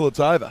over till it's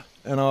over.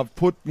 And I've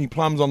put me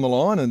plums on the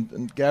line,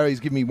 and Gary's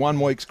given me 1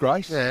 week's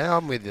grace. Yeah,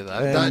 I'm with you, though.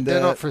 And,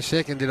 Not for a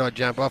second did I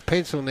jump off.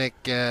 Pencil neck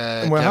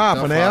and we're half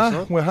an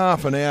hour. We're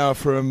half an hour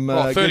from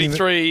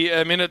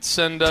 33 minutes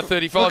and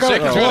 35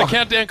 seconds. We've got a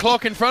countdown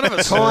clock in front of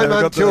us. Time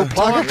until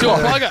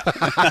plugger.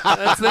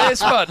 That's there,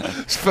 Spud.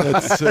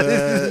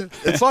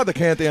 It's like the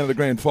countdown to the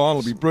grand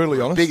final, to be brutally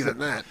honest. Bigger than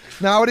that.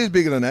 No, it is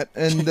bigger than that.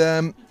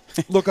 And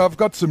look, I've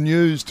got some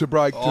news to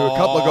break to a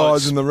couple of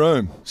guys in the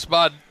room.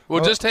 Spud.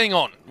 Well, just hang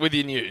on with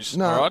your news,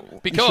 no, all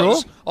right?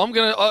 Because sure? I'm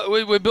gonna.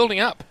 We're building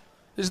up.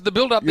 This is the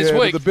build-up this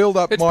week. The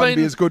build-up might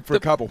be as good for a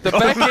couple. The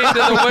back end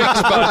of the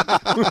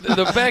week, Spud.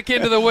 The back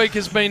end of the week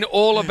has been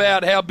all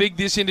about how big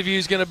this interview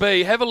is going to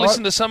be. Have a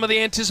listen to some of the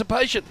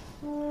anticipation.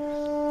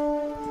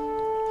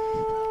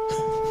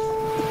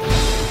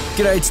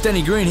 G'day, it's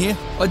Danny Green here.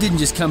 I didn't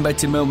just come back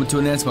to Melbourne to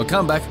announce my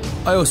comeback.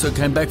 I also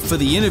came back for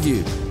the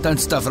interview. Don't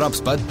stuff it up,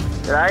 Spud.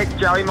 G'day, it's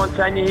Joey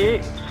Montagna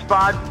here.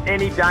 Spud,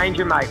 any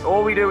danger, mate.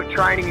 All we do at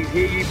training is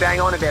hear you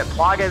bang on about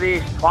plugger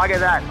this, plugger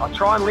that. I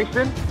try and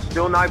listen,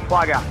 still no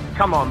plugger.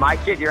 Come on, mate,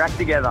 get your act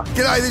together.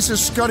 G'day, this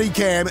is Scotty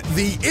Cam.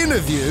 The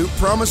interview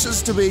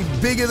promises to be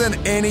bigger than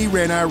any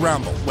Renault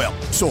Rumble. Well,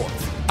 sort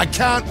of. I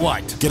can't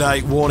wait.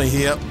 G'day, Warner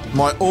here.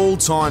 My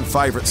all-time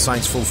favourite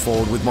Saints full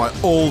forward with my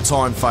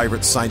all-time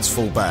favourite Saints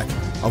full back.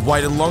 I've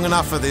waited long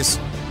enough for this.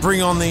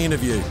 Bring on the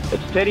interview.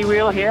 It's Teddy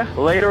Wheeler here,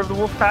 leader of the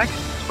Wolfpack.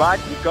 Spud,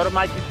 you've got to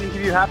make this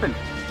interview happen.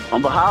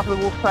 On behalf of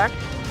the Wolfpack,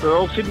 we're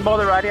all sitting by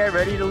the radio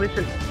ready to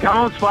listen. Come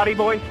on, Spuddy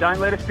boy, don't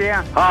let us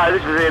down. Hi,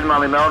 this is Ed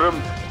Mully-Meldrum.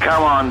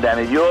 Come on,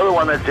 Danny, you're the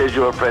one that says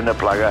you're a friend of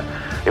Plugger.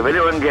 If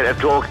anyone can get a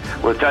talk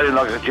with Tony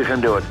Lockett, you can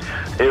do it.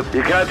 If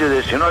you can't do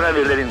this, you're not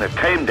only letting the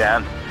team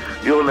down,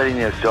 you're letting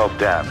yourself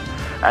down.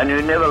 And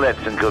you never let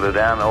St Kilda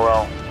down,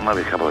 well,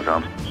 maybe a couple of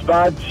times.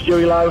 Spud,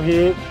 Stewie Lowe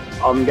here.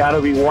 I'm going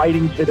to be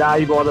waiting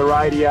today by the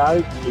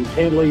radio,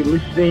 intently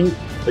listening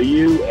for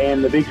you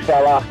and the big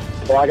fella,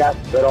 Plugger,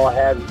 but I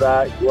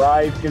have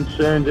grave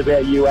concerns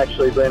about you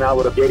actually being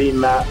able to get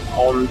him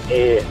on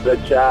air.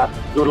 But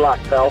good luck,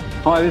 pal.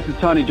 Hi, this is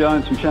Tony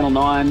Jones from Channel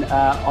 9.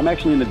 I'm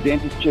actually in the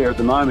dentist chair at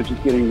the moment,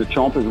 just getting the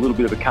chompers, a little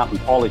bit of a cut and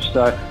polish.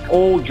 So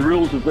all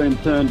drills have been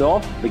turned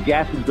off, the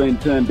gas has been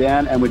turned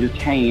down, and we're just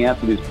hanging out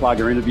for this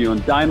Plugger interview.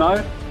 And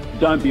Damo,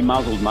 don't be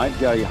muzzled, mate.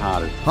 Go your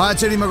hardest. Hi,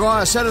 it's Eddie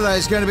Maguire. Saturday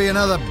is going to be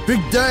another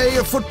big day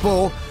of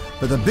football,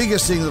 but the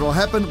biggest thing that will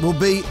happen will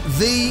be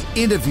the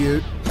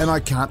interview, and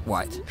I can't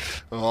wait.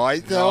 I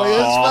tell you,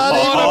 it's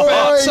funny, boy.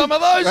 About some of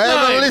those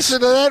Have a names.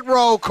 listen to that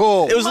roll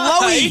call. It was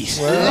Lowy.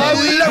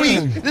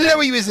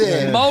 Lowy was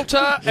there.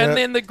 Malta and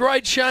then the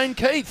great Shane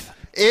Keith.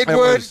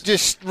 Edward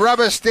just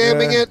rubber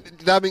stamping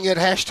it, dubbing it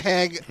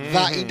hashtag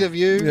the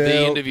interview.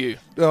 The interview.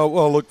 Oh,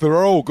 well, look,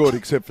 they're all good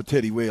except for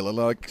Teddy Wheeler.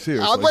 Like,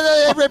 seriously. But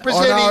they're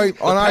representing,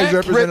 I know he's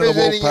representing the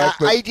Wolfpack,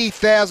 but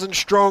 80,000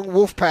 strong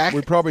Wolfpack.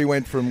 we probably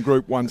went from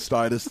Group 1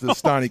 status to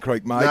Stony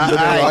Creek, mate.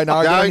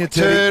 Don't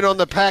turn on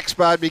the pack,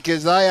 Spud,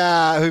 because they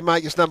are who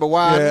make us number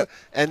one,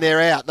 and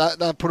they're out.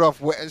 They put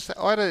off.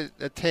 I had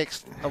a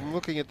text. I'm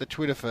looking at the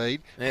Twitter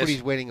feed. Yes. Put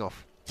his wedding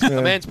off.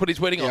 The man's put his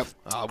wedding off.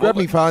 Oh, Grab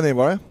me phone there,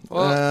 Warrior.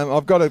 Well,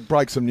 I've got to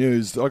break some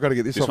news. I've got to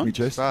get this off my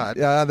chest. Spud.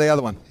 Yeah, the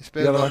other one. This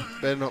better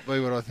not be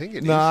what I think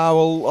it is. No,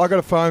 well, I got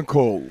a phone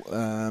call.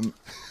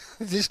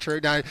 Is this true?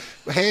 No.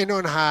 Hand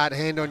on heart,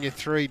 hand on your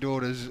 3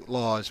 daughters'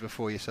 lives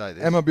before you say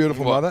this. And my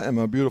beautiful mother and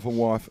my beautiful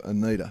wife,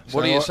 Anita.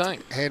 What are you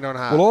saying? Hand on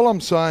heart. Well, all I'm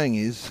saying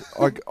is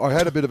I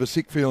had a bit of a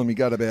sick feeling. We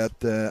got about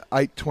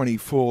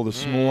 8:24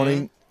 this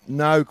morning.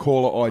 No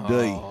caller ID.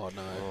 Oh,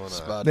 no.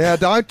 Spud. Now,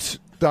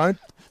 don't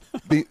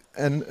be...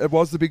 And it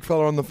was the big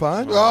fella on the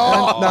phone.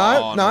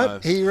 Oh, no.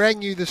 He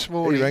rang you this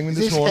morning. He rang me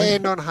this morning.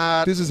 Hand on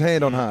heart. This is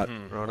hand on heart.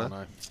 Right.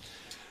 No.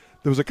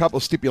 There was a couple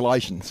of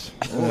stipulations.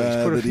 He's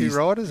put a few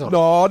riders on.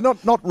 No,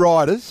 not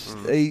riders.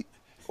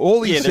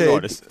 All he said.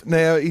 riders.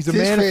 Now he's a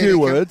man of few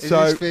words.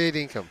 So this fair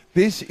income?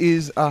 This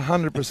is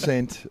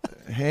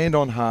 100% hand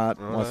on heart.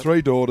 My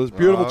 3 daughters,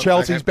 beautiful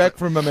Chelsea's back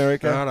from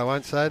America. Right, I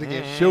won't say it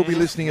again. She'll be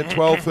listening at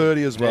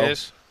 12:30 as well.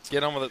 Yes.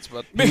 Get on with it,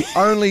 Spud. He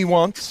only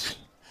wants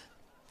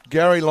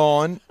Garry,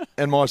 Lyon,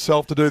 and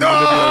myself to do the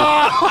interview.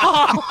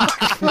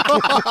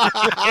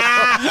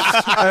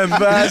 And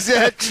Is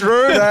that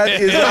true? That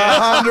is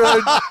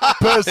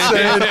 100%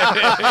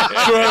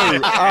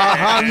 true.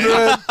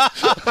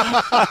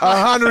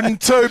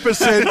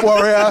 102%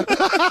 Warrior.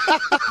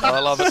 I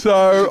love it.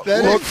 So,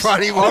 That is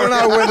funny, I don't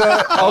know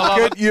whether I'll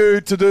get you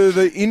to do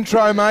the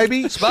intro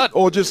maybe, Spud.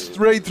 or just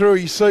read through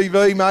his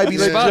CV maybe,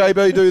 let Spud.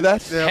 JB do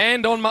that.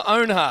 Hand on my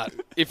own heart.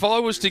 If I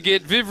was to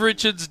get Viv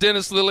Richards,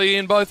 Dennis Lilly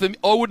in both of them,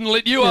 I wouldn't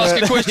let you ask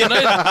a question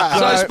either.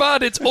 So,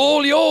 Spud, it's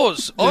all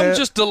yours. I'm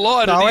just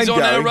delighted he's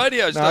on our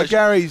radio station. No,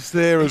 Gary's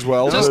there as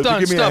well. Just to don't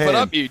give me a stuff it hand.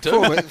 up, you two.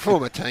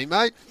 Former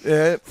teammate.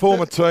 Yeah,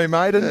 former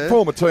teammate and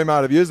former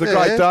teammate of yours. The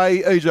great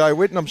day, EJ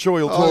Whitten. I'm sure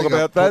he'll talk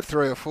about that.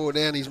 3 or 4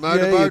 down his Yeah,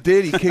 motorboat. he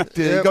did. He kicked.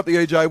 He got the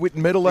EJ Whitten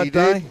medal that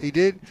day. He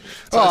did.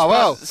 So,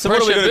 Spud, So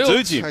what are we going to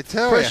do to you? I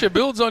tell Pressure you.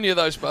 builds on you,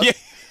 though, Spud. Yeah.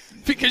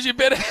 Because you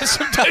better have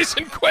some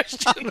decent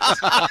questions.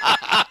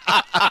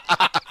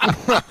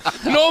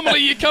 Normally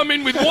you come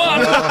in with one,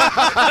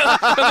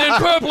 and then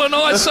Purple and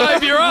I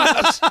save your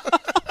ass.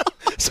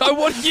 So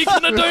what are you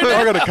going to do now?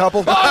 I got a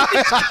couple.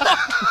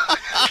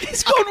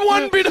 He's got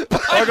one bit of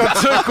paper. I got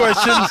 2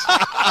 questions.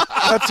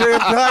 That's it.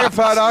 Take a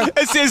photo.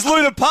 It says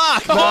Luna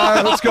Park.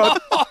 No,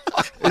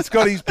 it's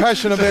got his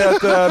passion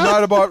about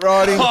motorbike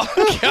riding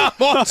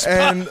Come on, Spud.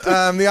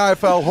 and the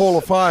AFL Hall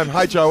of Fame,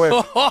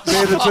 HOF.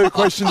 They're the 2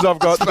 questions I've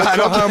got.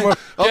 I'm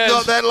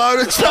not that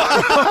loaded.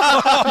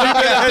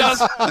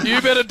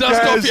 You better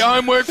dust off your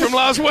homework from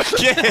last week.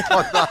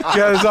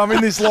 Gaz, I'm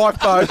in this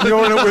lifeboat and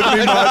you're in it with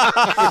me, mate.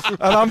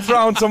 And I'm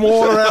throwing some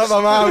water out at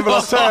the moment, but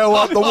I'll tell you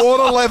what, the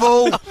water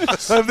level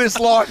of this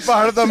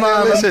lifeboat at the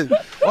moment, listen,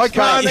 I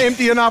can't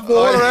empty enough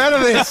water out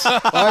of this.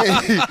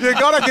 You've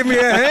got to give me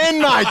a hand,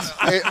 mate.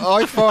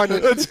 I find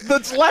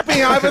it's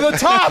lapping over the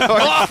top.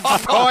 I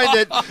find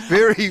it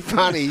very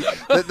funny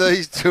that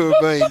these 2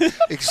 have been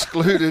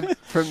excluded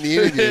from the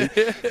interview.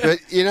 But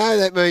you know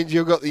that means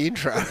you've got the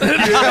intro. One of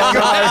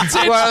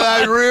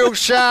those real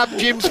sharp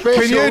Jim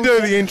specials. Can you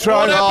do the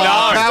intro?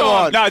 Come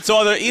on. No, it's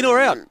either in or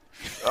out.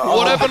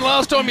 What happened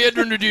last time you had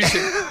to introduce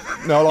him?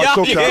 No, I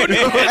took that.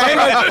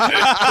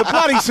 The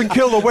bloody St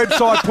Kilda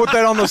website put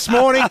that on this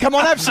morning. Come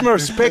on, have some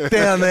respect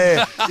down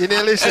there. You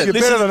know, listen. You're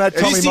better than that,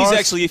 Tommy This Morris. is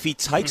actually if he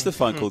takes the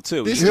phone call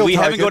too. He'll We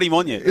take haven't it. got him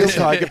on yet. He'll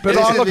take it. But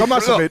look, I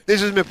must admit.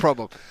 This is my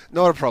problem.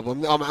 Not a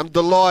problem. I'm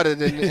delighted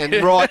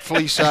and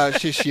rightfully so. It's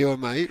just you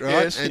and me,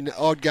 right? Yes. And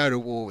I'd go to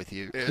war with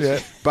you. Yes. Yeah.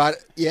 But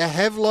you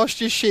have lost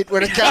your shit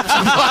when it comes to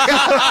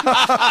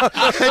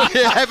and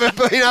you haven't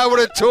been able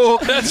to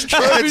talk. That's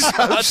true. At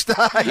some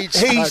stage.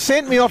 He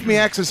sent me off my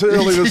axis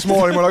early this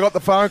morning when I got the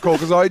phone call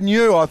because I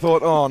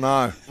thought, oh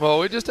no. Well,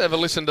 we just have a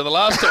listen to the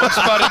last time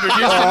Spud introduced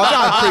him.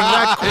 Don't bring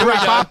that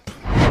crap up.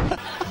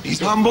 He's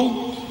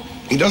humble.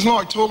 He doesn't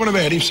like talking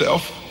about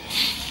himself.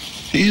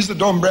 He is the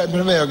Don Bradman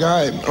of our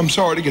game. I'm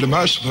sorry to get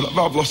emotional,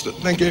 but I've lost it.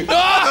 Thank you.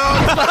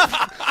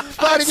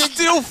 It's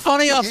still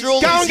funny after all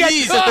these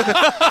years.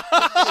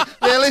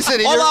 Now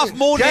listen, I laugh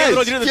more now than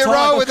I did at the you time.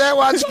 roll with that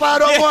one,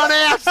 Spud, on one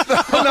out.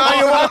 No,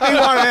 you won't be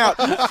one out.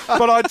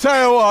 But I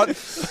tell you what,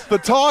 the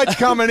tide's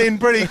coming in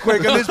pretty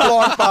quick in this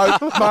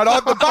lifeboat, mate.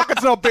 The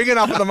bucket's not big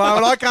enough at the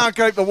moment. I can't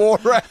keep the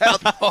water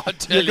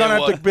out. You're going to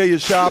have to be your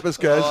sharpest,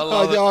 guys.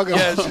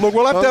 Look,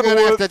 we'll have to have a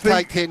word.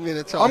 take 10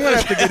 minutes off. I'm going to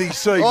have to get his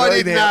CV I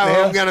didn't know out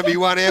now. I'm going to be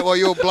one out while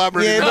you're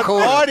blubbering in the but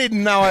corner. I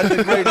didn't know I had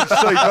to read his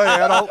CV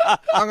out.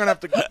 I'm going to have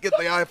to get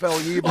the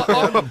AFL yearbook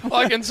out.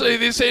 I can see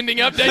this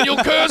ending up Daniel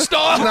Kerr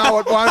style. No,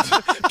 it won't.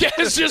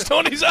 Gaz just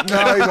on his own.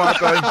 No, he won't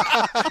be.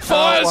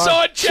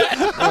 Fireside chat.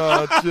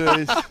 Oh,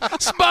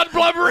 jeez. Spud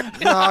blubbering.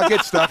 No, I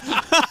get stuffed.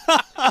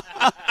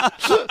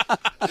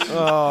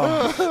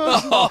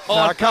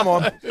 No, come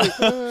on.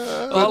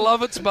 I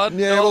love it, Spud.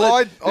 Yeah,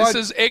 well, this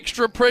is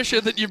extra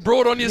pressure that you've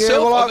brought on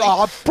yourself. Yeah,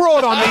 well, I've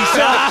brought on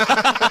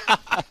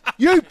myself.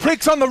 You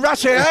pricks on the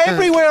rush hour.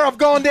 Everywhere I've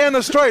gone down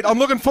the street, I'm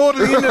looking forward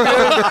to the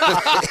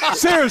interview.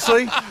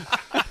 Seriously.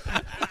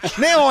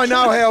 Now I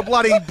know how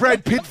bloody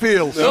Brad Pitt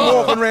feels.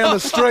 Walking around the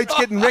streets,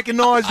 getting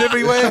recognised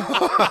everywhere.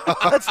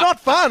 It's not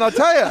fun, I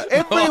tell you.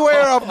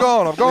 Everywhere I've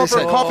gone for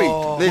a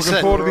coffee. Listen,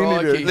 looking forward to the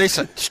interview.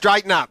 Listen,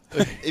 straighten up.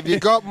 If you've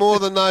got more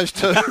than those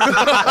 2,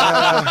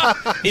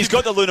 He's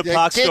got the Luna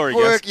Park get story,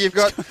 work. guys.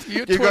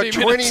 You've got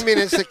 20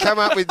 minutes to come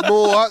up with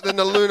more than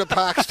the Luna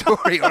Park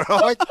story, all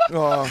right?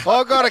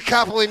 I've got a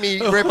couple in my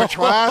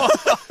repertoire.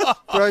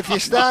 But if you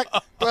start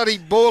bloody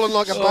bawling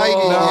like a baby...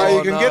 No,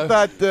 you can get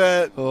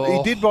that.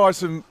 He did buy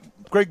some...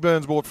 Greg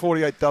Burns bought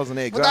 48 dozen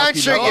eggs. Well, don't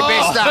shoot your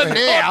best up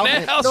now.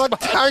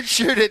 Don't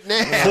shoot it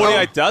now.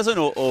 48 dozen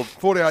or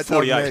 48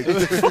 dozen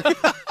eggs.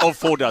 Or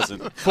 4 dozen.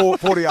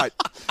 48.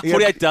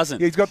 48 dozen.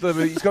 He's got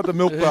the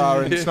milk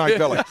bar in Snake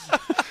Valley.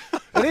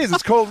 It is.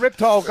 It's called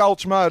Reptile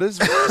Gulch Motors,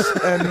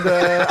 and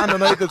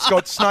underneath it's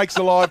got Snakes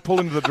Alive Pull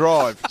Into the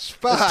Drive. It's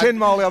 10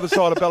 mile the other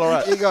side of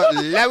Ballarat. You got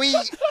Lowy,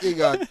 you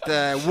got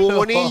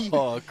Warney,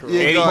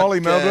 you got Molly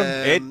Melbourne,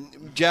 Ed,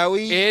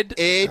 Joey,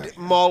 Ed,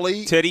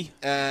 Molly, Teddy,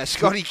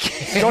 Scotty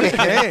Cam.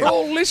 We're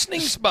all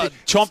listening, Spud.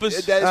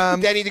 Chompers.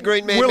 Danny the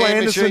Green Man. Will Man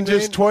Anderson Machine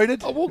just Man.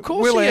 tweeted. Oh, well, of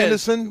course Will he has.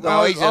 Anderson.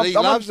 Oh, he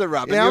loves the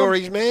rub, and you're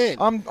his man.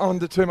 I'm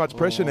under too much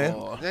pressure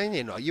now. No,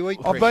 you're not. You eat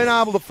I've been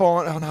able to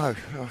find. Oh no.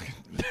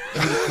 I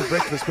eat it for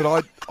breakfast, but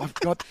I've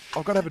got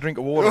to have a drink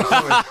of water.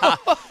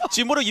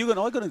 Jim, what are you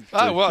going to do?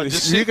 Oh, well,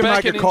 just You sit can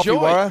back make a and coffee,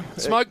 enjoy. Warrior.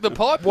 Smoke the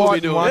pipe we'll be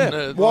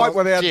doing. White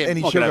without Jim,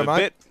 any I'm sugar, gonna have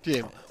a mate.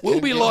 Jim. We'll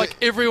be like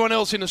everyone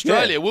else in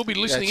Australia. We'll be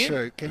listening That's in.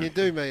 true. Can you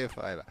do me a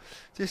favour?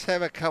 Just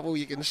have a couple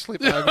you can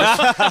slip over.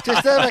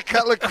 Just have a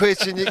couple of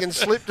questions you can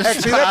slip to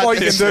Actually, that's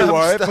what you can do,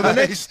 Warrior. For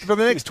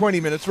the next 20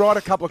 minutes, write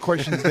a couple of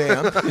questions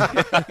down.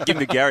 Give him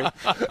to Garry.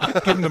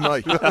 Give them to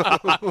me.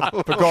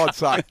 For God's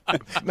sake.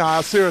 No,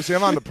 seriously,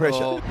 I'm under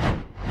pressure.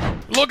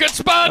 Look at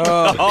Spud.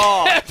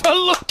 Have a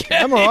look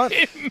at I'm all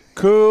right. him.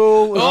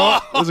 Cool.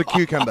 There's a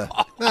cucumber.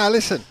 No,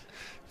 listen.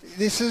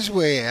 This is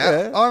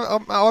where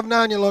I've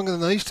known you longer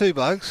than these 2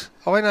 blokes.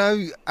 I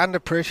know, under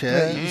pressure,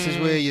 this is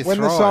where you when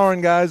thrive. the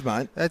siren goes,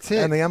 mate, that's it.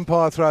 And the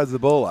umpire throws the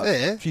ball up,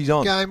 she's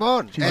on. Game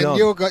on. She's and on.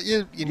 you've got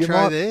your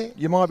intro there.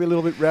 You might be a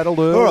little bit rattled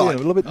early, a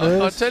little bit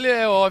nervous. I'll tell you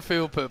how I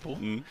feel, Purple.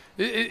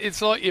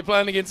 It's like you're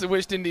playing against the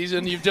West Indies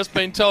and you've just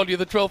been told you're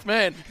the 12th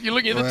man. You're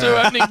looking at the two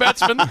opening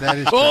batsmen.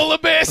 All the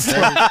best.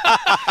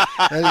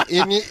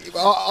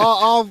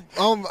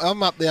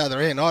 I'm up the other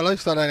end. At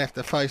least I don't have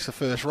to face the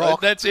first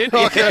rock. That's it.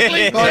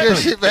 Exactly. I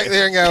just sit back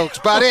there and go,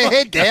 Spud,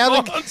 head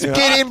down.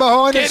 Get in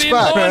behind it,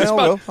 Spud.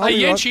 Hey,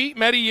 Yenchi,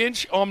 Matty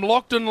Yench, I'm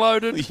locked and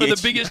loaded for the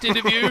biggest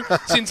interview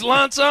since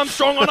Lance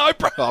Armstrong on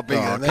Oprah. Oh,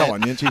 bigger than that. Come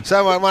on, Yenchi.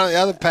 So one of the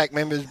other pack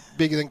members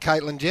bigger than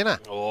Caitlin Jenner.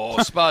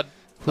 Oh, Spud.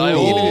 They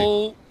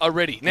all are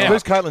ready. Now,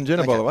 who's Caitlin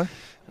Jenner, by the way?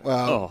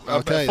 Well,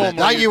 I'll tell you that.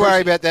 Don't you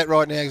worry about that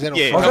right now,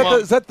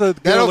 because is that the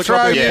girl that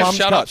got their plums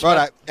shut cut? up.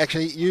 Right,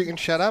 actually, you can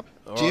shut up,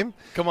 Jim.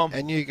 Come on.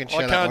 And you can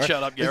shut up. I can't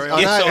shut up, Gary.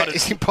 I know,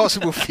 it's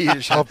impossible for you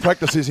to shut up. I'll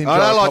practice this intro. I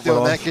don't like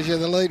doing that because you're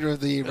the leader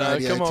of the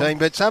radio come on. team,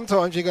 but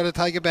sometimes you've got to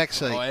take a back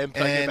seat. I am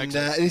taking a back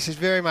seat. This is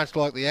very much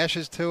like the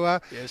Ashes tour.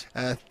 Yes.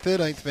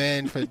 13th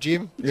man for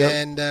Jim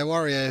and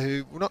Warrior,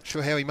 who we're not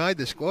sure how he made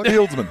the squad.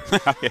 Fieldsman.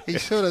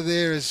 He's sort of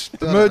there as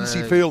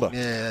emergency fielder.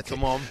 Yeah, that's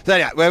Come on. So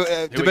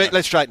anyway,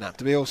 let's straighten up.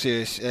 To be all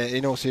serious,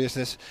 in all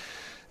seriousness.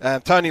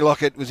 Tony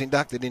Lockett was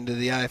inducted into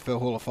the AFL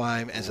Hall of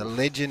Fame as a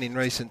legend in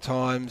recent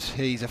times.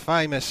 He's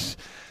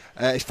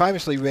he's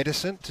famously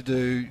reticent to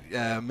do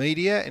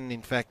media, and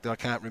in fact, I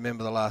can't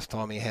remember the last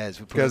time he has.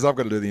 Because I've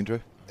got to do the intro.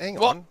 Hang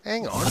on.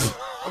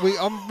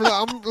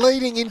 I'm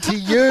leading into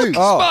you.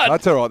 Oh, Spud.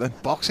 that's all right then.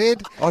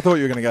 Boxhead. I thought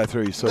you were going to go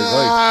through your CV.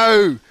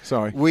 No.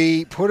 Sorry.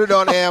 We put it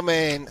on our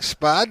man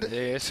Spud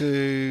Yes.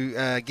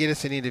 to get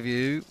us an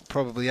interview,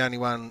 probably only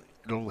one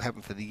it'll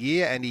happen for the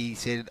year, and he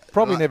said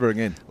Probably never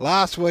again.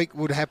 last week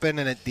would happen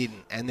and it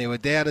didn't, and there were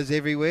doubters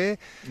everywhere.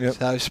 Yep.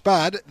 So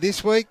Spud,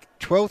 this week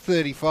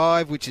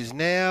 12:35, which is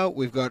now,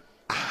 we've got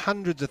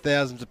hundreds of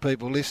thousands of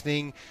people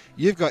listening.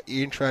 You've got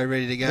your intro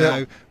ready to go.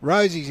 Yep.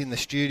 Rosie's in the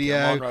studio.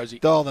 Come on, Rosie.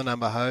 Dial the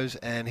number, hose,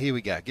 and here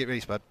we go. Get ready,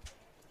 Spud.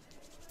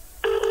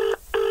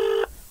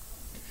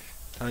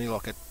 Tony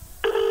Lockett,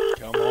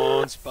 Come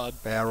on, Spud.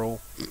 barrel,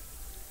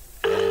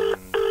 and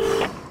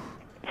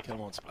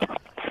Come on, Spud.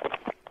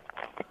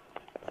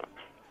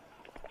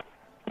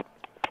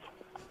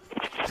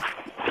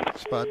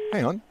 Spud.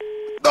 Hang on.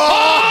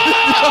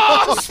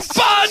 Oh,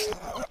 Spud!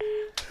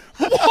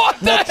 What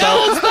the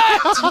hell's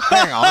that?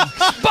 Hang on.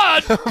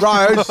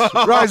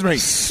 Spud! Rosemary.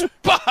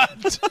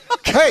 Spud!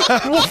 Hey,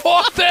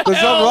 What the there's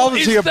hell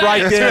obviously is a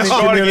breakdown in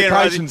that?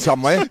 communication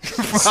somewhere.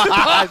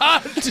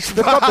 Spud! They've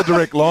got the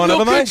direct line, Look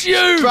haven't they? at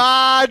you!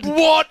 Spud!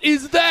 What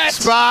is that?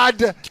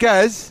 Spud!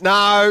 Gaz,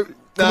 No.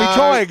 can we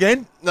try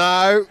again?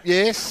 No.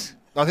 Yes.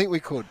 I think we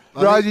could.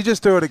 Rosie,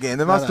 just do it again.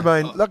 There must have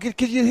been. Look,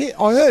 because you hear,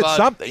 I heard Spud.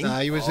 something. No,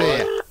 he was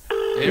there.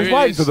 He was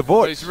waiting for the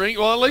voice.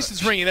 Well, at least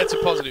it's ringing. That's a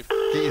positive.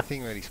 Get your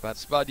thing ready, Spud.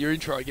 Spud, your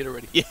intro. Get it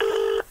ready. Yeah.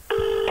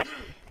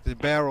 The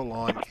barrel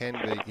line can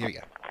be. Here we go.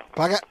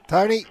 Plug it,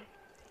 Tony.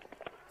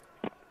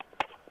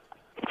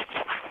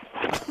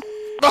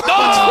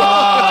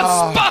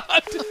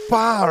 Spud!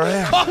 Far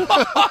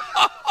out.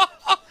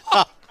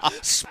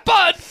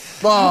 Spud!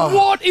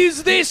 What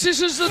is this?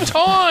 This is the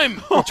time.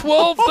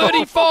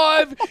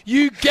 12:35.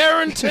 You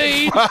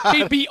guaranteed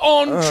he'd be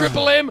on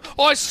Triple M.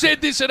 I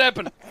said this would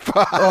happen.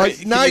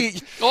 No, you,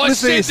 I listen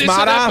said to you, this would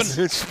smart happen.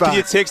 ass. Can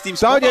you text him?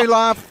 Don't you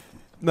laugh.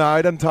 No,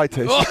 he doesn't take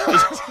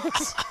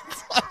tests.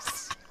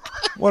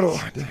 What do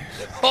I do?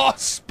 Oh,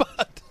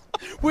 Spud.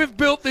 We've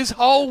built this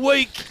whole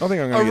week I think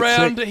I'm going to get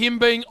around sick. him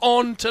being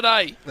on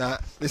today. No,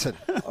 listen.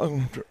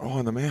 I'm dry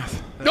in the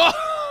mouth.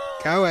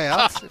 Go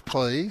out,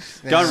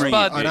 please. Now, Don't ring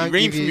Spud, him. I don't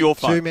Ring give from you your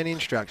phone. too many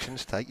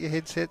instructions. Take your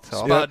headsets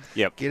off. Spud.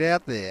 Yep. Get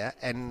out there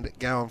and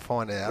go and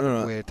find out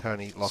Right. where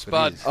Tony Lockett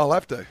Spud. is. I'll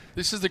have to.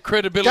 This is the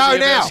credibility Go of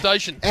now. our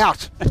station.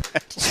 Out.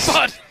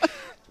 Spud.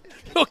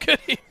 Look at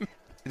him.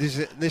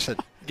 Listen,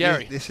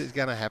 Gary. this is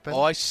going to happen.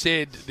 I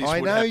said this I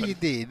would know happen. you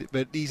did,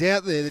 but he's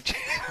out there.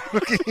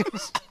 Look at him.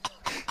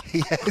 He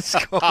has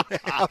gone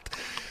out.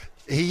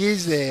 He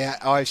is there.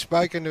 I've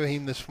spoken to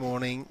him this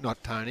morning.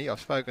 Not Tony.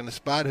 I've spoken to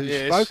Spud, who's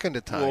Yes. spoken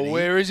to Tony. Well,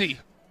 where is he?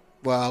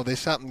 Well, there's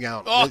something going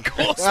on. Oh, of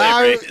course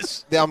there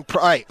is.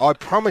 I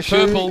promise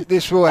Purple. you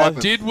this will happen.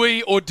 Did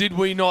we or did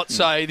we not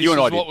say this You is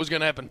and I what did. was going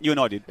to happen? You and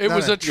I did. It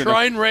was a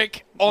train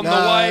wreck on the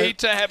No. way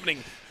to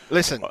happening.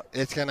 Listen,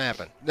 it's going to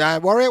happen. Now,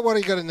 worry out what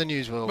he got in the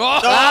news world.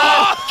 Just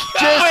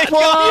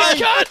why?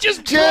 You can't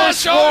just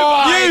Just brush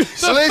why? over the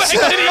fact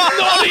that he's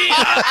not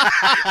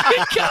here.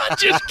 You can't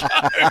just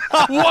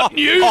go. What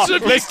news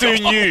have Let's you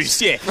do got?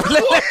 news. Yeah.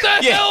 What the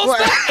hell's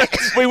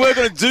that? We were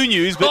going to do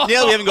news, but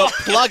now we haven't got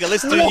plugger.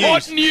 Let's do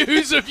What news.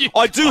 news have you?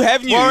 I do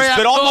have news, Warrior.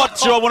 but I'm not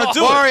sure I want to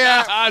do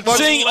Warrior. it.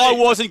 Seeing I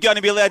wasn't going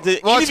to be allowed to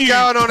What's interview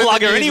going on plugger in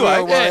the news anyway.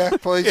 world, Warrior?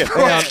 Please.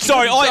 Yeah.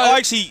 Sorry, I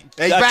actually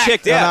He's back.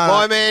 checked out.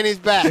 My man is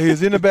back.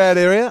 He's in a bad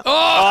area.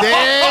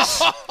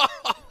 Yes.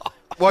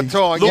 What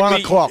time? Look, 1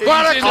 me- o'clock. He's in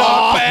a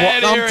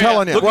bad I'm area.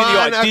 telling you. Look,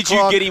 1 did you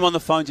o'clock. get him on the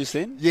phone just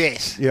then?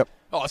 Yes. Yep.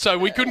 Oh, so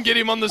we couldn't get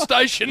him on the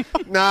station.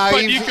 No,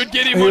 but you could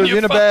get him he on was your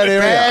in a phone. bad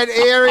area. Bad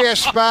area,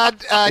 Spud.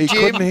 He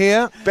Jim. couldn't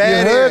hear.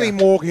 Bad you heard area. him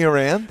walking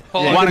around. Oh,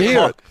 You yeah. could 1 hear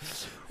o'clock.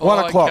 it. 1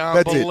 I o'clock. can't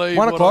That's it. believe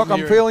 1 what o'clock. I'm I'm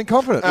hearing. feeling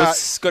confident.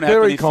 What's going to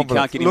happen Very if confident.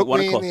 you can't get him at Look 1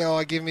 me in o'clock? the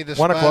eye. Give me the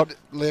 1 Spud o'clock.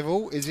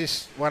 level. Is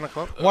this 1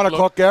 o'clock? 1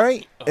 o'clock,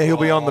 Gary. He'll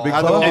be on the big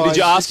Otherwise- fella. And did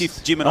you ask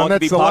if Jim and I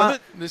could be that's the part one. of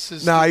it? This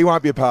is No, he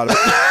won't be a part of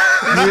it.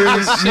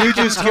 you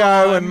just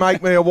go and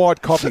make me a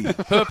white copy.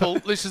 Purple.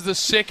 This is the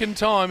second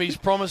time he's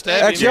promised to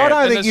have Actually, him. I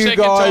don't and think the you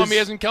second guys- time he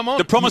hasn't come on.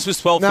 The promise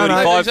was No,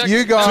 12:35. exactly.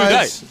 you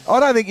guys. Today. I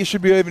don't think you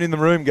should be even in the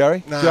room,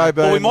 Gary. No. JB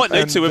Well, we might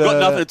need to. We've got and,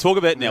 nothing to talk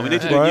about now. We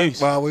need to do Right. news.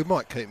 Well, we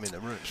might keep him in the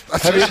room.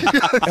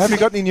 Have you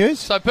got any news?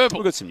 So Purple.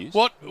 We've got some news.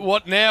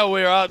 What now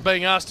we're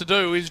being asked to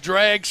do is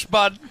drag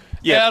Spud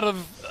Yeah. out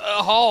of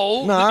a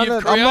hole No, that you've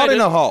I'm created not in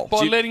a hole.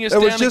 by Jim, letting us It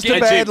was down just again.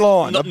 a bad Jim,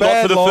 line. not- A not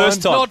bad for the line.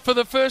 first time. Not for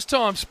the first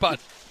time, Spud.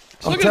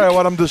 I'll Look tell at you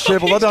what, I'm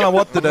dishevelled. I don't know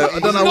what to do. I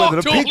don't know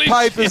whether to Knocked all pick his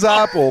papers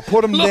up or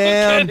put them Look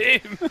down. at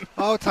him.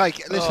 I'll take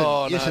it. Listen,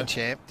 Oh, no. listen,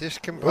 champ.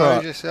 Just compose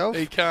Right. yourself.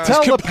 He can't.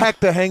 Tell the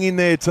pack to hang in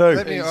there too.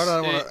 Let me, I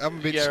don't want to. I'm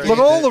a bit Gary. scared. Look,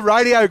 all the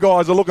radio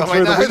guys are looking I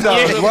through the know window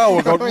they as are. well.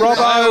 We've got I know.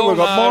 Robbo, we've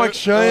got Oh, Mike I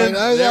Sheehan.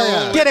 know they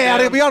are. Get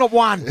out, he'll be on at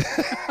 1.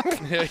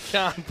 I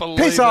can't believe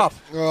Piss it.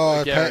 off.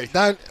 Oh, Gary.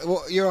 don't.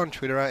 Well, you're on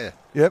Twitter, aren't you?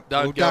 Yep.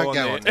 Don't Well, go don't on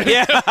go there. on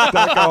Yeah. Don't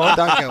go on.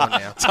 Don't go on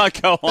now.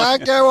 Don't go on.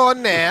 Don't go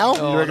on now.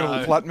 You reckon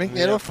it'll flatten me?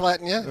 Yeah, it'll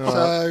flatten you.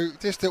 So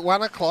just at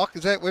 1 o'clock,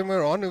 is that when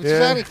we're on? It's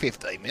Yeah. only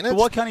 15 minutes. But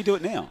why can't he do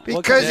it now?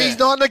 Because he's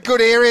not in a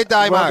good area,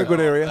 Damo. Not a good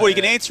area. Well, you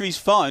can answer his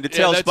phone to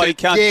tell us, that's but he it.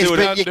 can't Yes, do it.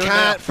 but you do it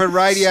can't now. for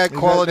radio that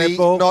quality.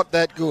 netball? Not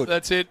that good.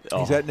 That's it.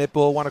 He's at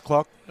netball, 1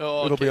 o'clock.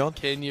 Oh, It'll be on.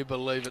 Can you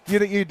believe it?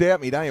 You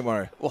doubt me, don't you,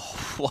 Murray?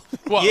 Well,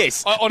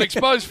 Yes. On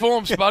exposed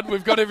form, Spud,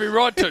 we've got every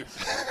right to.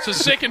 It's the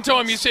second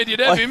time you said you'd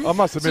have him. I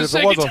must admit, It's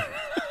if the I was second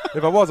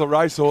if I was a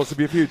racehorse, there'd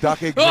be a few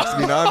duck eggs next to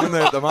me nose in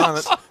there at the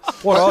moment.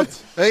 What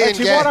odds? Ian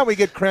Actually, Gass- why don't we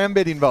get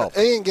Crambed involved?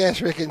 Ian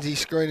Gass reckons he's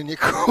screening your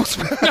calls.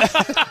 Get,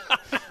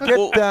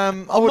 I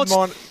I'm wouldn't not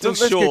mind. still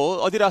let's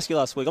sure. I did ask you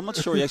last week. I'm not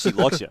sure he actually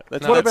likes you.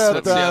 That's No, What that's-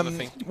 about that's the other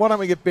thing. why don't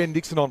we get Ben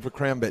Dixon on for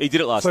Crambed? He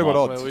did it last See night. what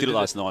odds? Well, He did it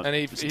last night. And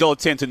It's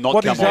 $1.10 to not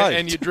What did come he on. say?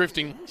 And you're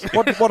drifting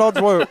What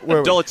odds were we?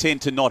 $1.10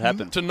 to not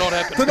happen. to not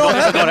happen. To not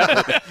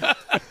happen.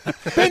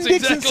 Ben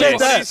Dixon exactly said what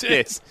that. he said.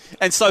 Yes.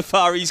 And so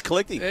far he's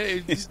collecting.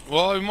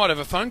 Well, we might have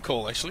a phone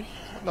call actually.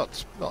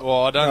 not.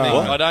 Well, I don't No.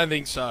 think. I don't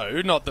think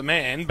so. Not the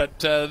man, but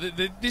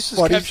this has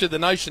What is- captured the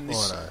nation.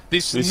 This, I know.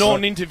 this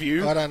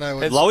non-interview. I don't know.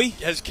 has, Lowy?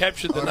 has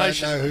captured the I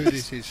nation. don't know who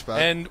this is, Spud.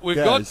 And we've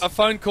Guys. got a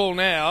phone call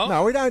now.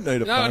 No, we don't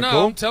need a phone no,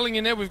 call. I'm telling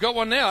you now, we've got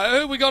one now.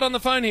 Who we got on the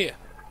phone here?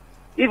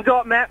 You've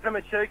got Matt from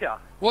Echuca.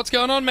 What's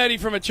going on, Matty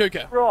from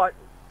Echuca? Right.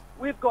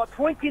 We've got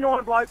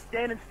 29 blokes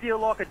standing still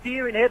like a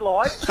deer in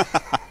headlights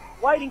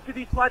waiting for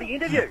this bloody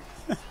interview.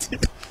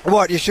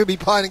 What, you should be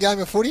playing a game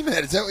of footy,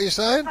 Matt? Is that what you're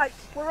saying? Mate,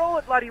 we're all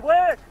at bloody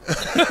work.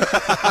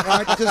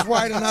 Right, just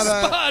wait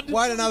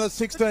another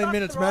 16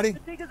 minutes, Matty. The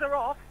figures are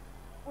off.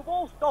 We've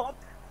all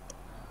stopped.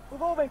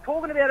 We've all been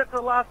talking about it for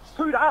the last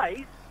 2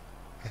 days.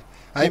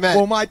 Hey, Matt.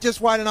 Well, mate, just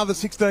wait another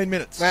 16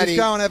 minutes. Matty, just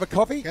go and have a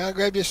coffee. Go and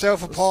grab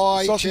yourself a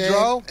pie, Sausage champ,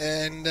 roll.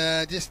 and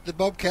just the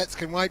Bobcats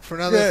can wait for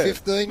another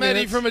 15 Matty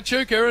minutes. from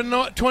Echuca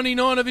and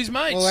 29 of his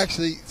mates. Well,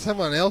 actually,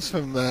 someone else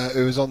from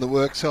who was on the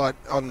work site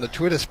on the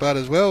Twitter Spud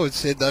as well had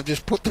said they've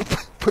just put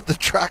the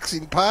trucks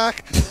in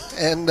park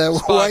and we're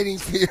waiting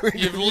for you.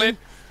 You've let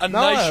a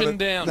No, nation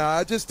down.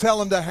 No, just tell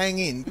them to hang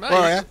in. Mate.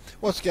 Warrior,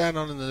 what's going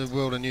on in the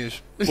world of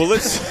news? Well,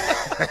 let's.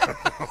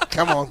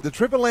 Come on. The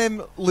Triple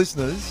M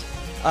listeners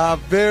are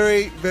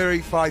very, very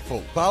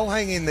faithful. They'll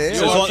hang in there.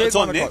 So I it's said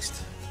on 1 o'clock.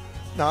 next.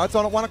 No, it's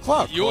on at 1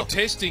 o'clock. You're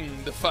testing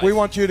the faith. We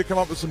want you to come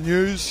up with some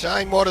news.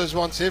 Shane Walters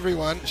wants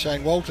everyone,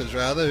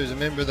 who's a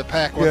member of the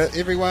pack, wants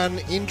everyone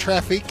in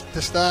traffic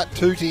to start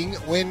tooting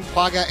when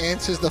Plugger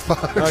answers the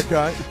phone.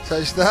 Okay.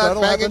 So start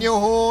That'll banging happen. your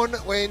horn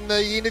when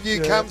the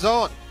interview comes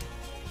on.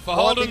 For Might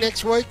be Holden,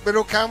 next week, but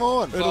it'll come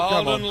on. for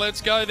Holden,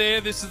 let's go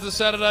there. This is the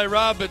Saturday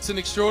rub. It's an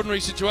extraordinary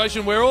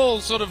situation. We're all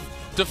sort of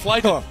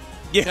deflated.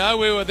 You know,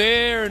 we were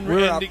there and, We're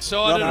and up.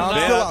 excited. No, and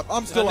I'm still up.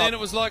 I'm still and up. then it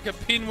was like a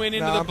pin went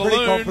into No, the I'm pretty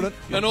balloon confident.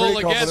 I'm and all the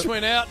pretty gas confident.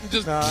 went out and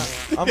just...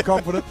 No, I'm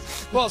confident.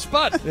 Well,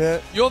 Spud,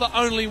 you're the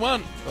only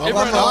one.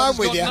 Everyone else I'm has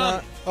with got you.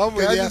 none. I'm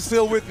with Guys you. are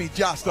still with me,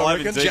 just, I I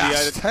reckon. haven't deviated.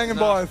 Just hanging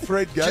by a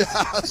thread,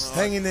 guys.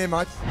 Hang in there,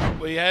 mate.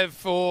 We have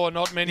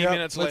not many Yep,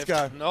 minutes let's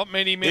left. go. Not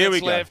many Here minutes we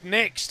go. left.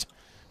 Next,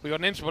 we got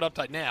an M-Sport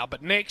update now,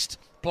 but next,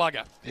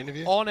 Plugger.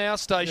 Interview? On our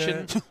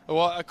station,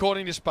 well,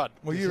 according to Spud.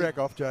 Well, you rack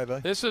off,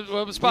 JB. This is,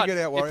 well, Spud, get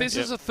out, if Warrior. this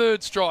is a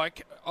third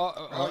strike,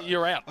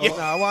 you're out. No,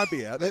 I won't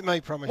be out. Let me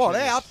promise What, you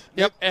this. out?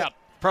 Yep,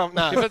 out.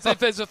 No. If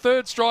there's a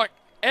third strike,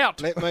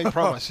 out. Let me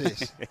promise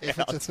this. If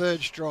it's a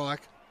third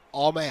strike,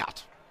 I'm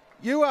out.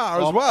 You are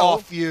as I'm well.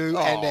 off you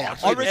and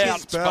out. I reckon Out,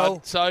 spell.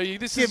 Spud. So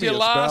this Give is me your a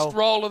last spell.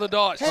 roll of the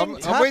dice. I'm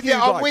with you.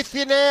 I'm with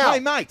you now. Hey,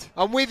 mate.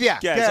 I'm with you.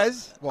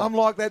 Gaz, What? I'm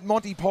like that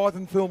Monty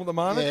Python film at the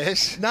moment.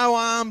 Yes. No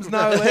arms,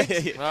 no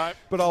legs. Right.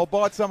 But I'll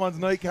bite someone's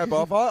kneecap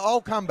off.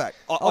 I'll come back.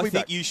 I'll I be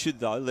think back. you should,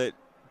 though, let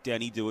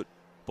Danny do it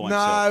by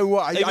himself. No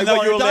way. Even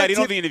though you're allowed in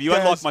on the interview,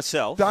 unlike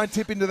myself. Don't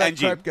tip into that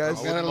trap, Gaz.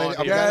 I'm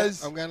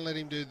going to let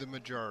him do the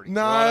majority.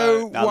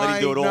 No way. Let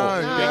him do it all.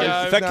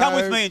 No. In fact, come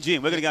with me and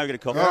Jim. We're going to go get a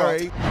coffee.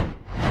 Sorry.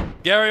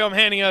 Gary, I'm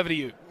handing over to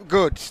you.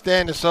 Good.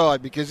 Stand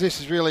aside, because this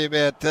is really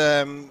about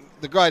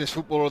the greatest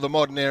footballer of the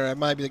modern era,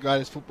 maybe the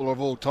greatest footballer of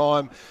all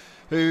time,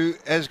 who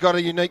has got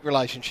a unique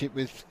relationship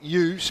with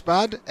you,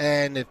 Spud,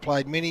 and they've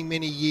played many,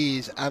 many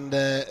years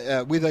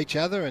under with each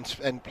other, and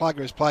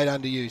Plugger has played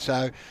under you.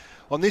 So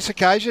on this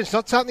occasion, it's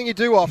not something you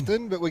do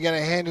often, but we're going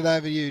to hand it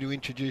over to you to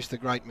introduce the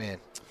great man.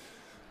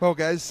 Well,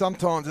 guys,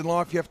 sometimes in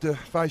life you have to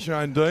face your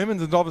own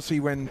demons, and obviously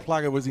when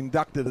Plugger was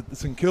inducted at the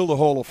St Kilda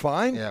Hall of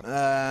Fame...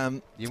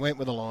 you went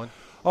with a line.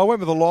 I went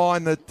with a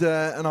line that,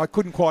 and I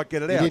couldn't quite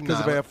get it out because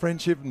of know our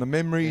friendship and the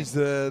memories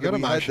that we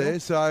emotional. had there.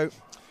 So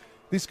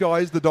this guy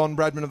is the Don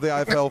Bradman of the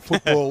AFL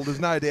football. There's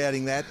no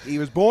doubting that. He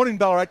was born in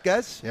Ballarat,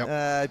 Gaz.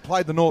 He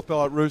played the North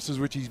Ballarat Roosters,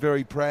 which he's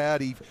very proud.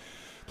 He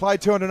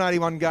played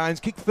 281 games,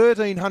 kicked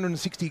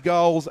 1,360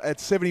 goals at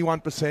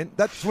 71%.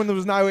 That's when there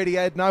was no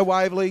Etihad, no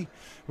Waverley.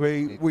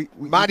 We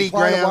Muddy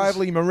played at grounds.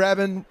 Waverley,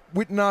 Moorabbin,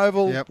 Whitten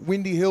Oval,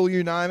 Windy Hill,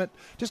 you name it.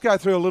 Just go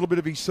through a little bit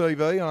of his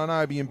CV. I know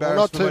he'd be embarrassed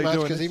not for too me much,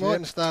 doing because he this.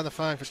 mightn't stay on the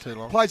phone for too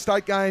long. Played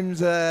state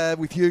games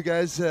with you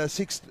guys,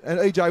 sixth, and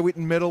E.J. Whitten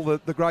medal,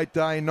 the great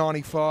day in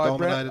 95.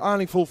 Dominated.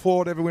 Only full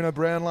forward ever winner,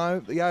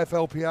 Brownlow. The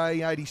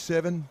AFLPA,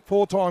 87.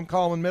 4-time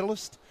Coleman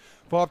medalist.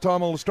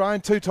 5-time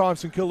All-Australian. 2-time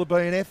St Kilda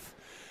BNF.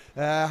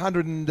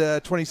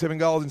 127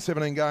 goals in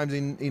 17 games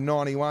in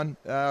 91.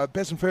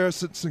 Best and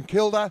fairest at St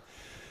Kilda.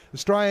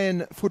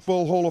 Australian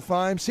Football Hall of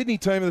Fame, Sydney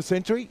Team of the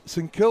Century,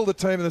 St Kilda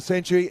Team of the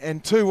Century,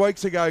 and 2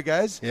 weeks ago,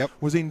 Gaz,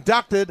 was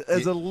inducted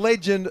as a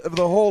legend of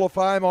the Hall of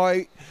Fame.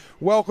 I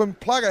welcome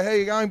Plugger. How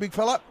you going, big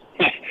fella?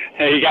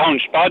 How you going,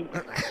 Spud?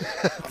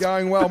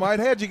 Going well, mate.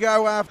 How'd you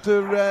go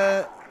after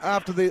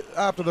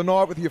the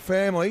night with your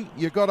family?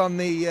 You got on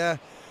the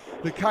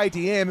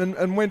KTM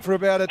and went for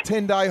about a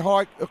 10-day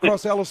hike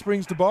across Alice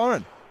Springs to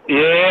Byron.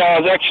 Yeah,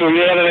 I was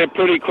actually out of there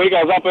pretty quick.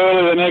 I was up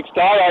early the next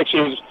day. I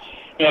actually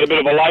had a bit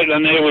of a late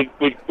one there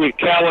with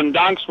Cal and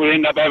Dunks. We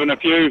ended up having a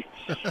few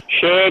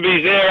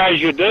sherbies there, as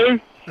you do.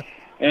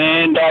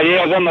 And, I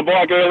was on the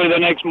bike early the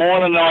next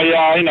morning.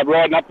 I ended up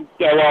riding up,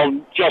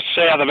 just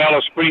south of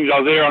Alice Springs. I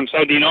was there on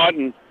Saturday night,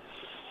 and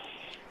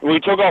we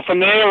took off from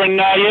there, and,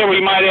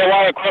 we made our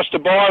way across to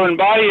Byron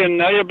Bay,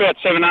 and about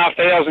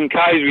 7,500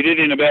 Ks we did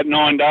in about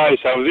 9 days.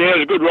 So, it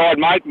was a good ride,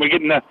 mate. We're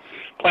getting the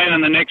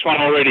planning the next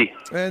one already.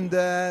 And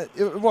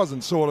it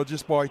wasn't sort of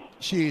just by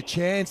sheer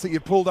chance that you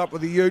pulled up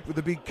with a ute with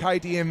a big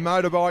KTM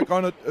motorbike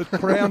on it at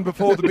Crown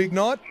before the big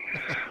night?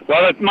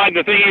 Well, mate,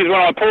 the thing is,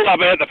 when I pulled up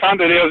out the front,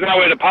 there was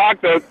nowhere to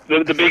park the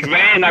big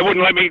van. They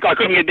wouldn't let me. I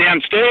couldn't get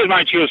downstairs,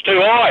 mate. She was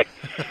too high.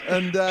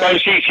 And so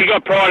she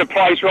got pride of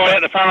place right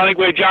out the front, I think,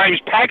 where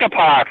James Packer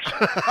parks.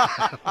 Get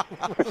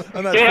out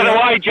of the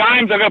way,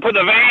 James. I've got to put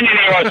the van in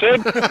here, I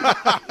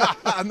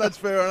said. And that's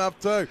fair enough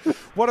too.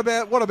 What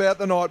about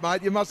the night,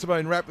 mate? You must have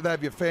been wrapped with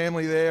have your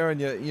family there and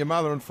your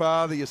mother and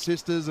father, your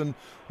sisters, and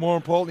more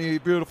importantly, your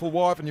beautiful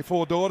wife and your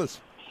 4 daughters.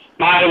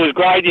 Mate, it was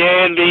great.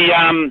 Yeah,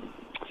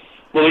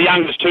 the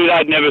youngest two,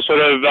 they'd never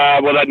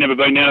they'd never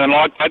been anything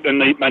like that, and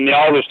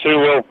the oldest two,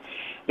 well,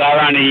 they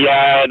were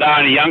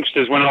only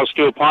youngsters when I was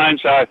still playing.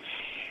 So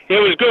it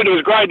was good. It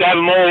was great to have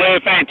them all there.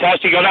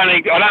 Fantastic. I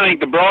don't think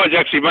the bride's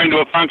actually been to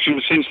a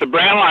function since the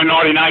Brownlow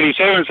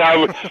 1987,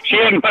 so she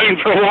hadn't been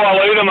for a while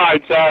either,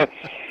 mate. So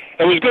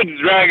it was good to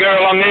drag her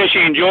along there. She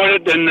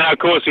enjoyed it, and of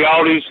course the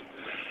oldies,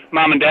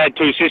 mum and dad,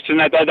 2 sisters, and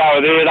they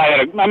were there.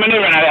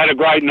 Everyone had a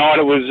great night.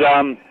 It was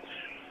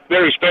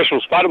very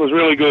special, Spud. It was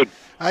really good.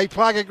 Hey,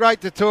 Plugger,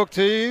 great to talk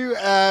to you.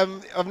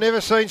 I've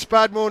never seen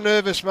Spud more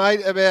nervous,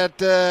 mate,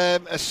 about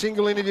a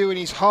single interview in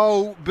his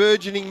whole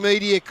burgeoning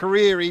media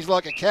career. He's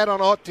like a cat on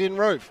a hot tin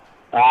roof.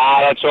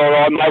 That's all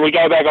right, mate. We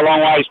go back a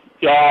long ways,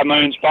 me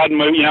and Spud, and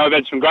we've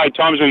had some great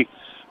times. We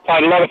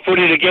played a lot of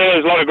footy together.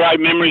 There's a lot of great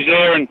memories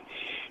there, and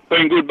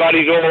been good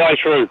buddies all the way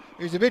through.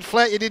 He was a bit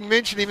flat. You didn't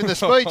mention him in the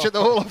speech at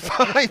the Hall of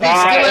Fame. He still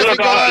hasn't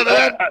got over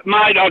that.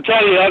 Mate, I'll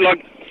tell you that,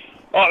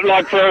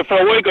 like for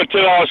a week or two,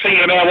 I was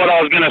thinking about what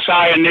I was going to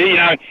say,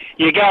 and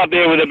you go up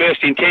there with the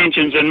best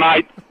intentions, and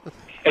mate,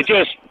 it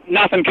just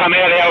nothing come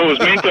out how it was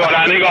meant to.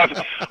 I don't think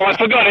I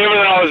forgot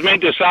everything I was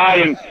meant to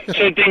say and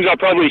said things I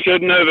probably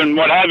shouldn't have and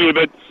what have you.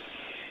 But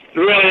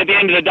really, at the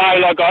end of the day,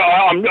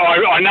 I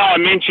know I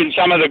mentioned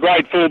some of the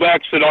great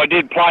fullbacks that I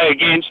did play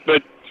against,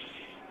 but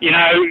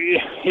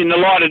in the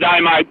light of day,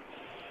 mate,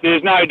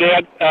 there's no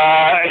doubt.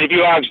 If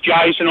you ask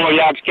Jason or you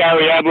ask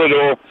Garry Ablett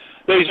or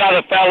these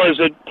other fellas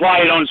that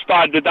played on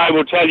Spud, that they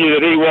will tell you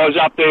that he was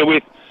up there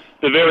with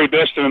the very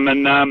best of them.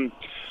 And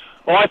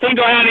I think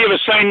I only ever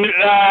seen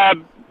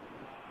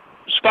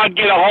Spud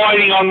get a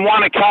hiding on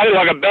one occasion,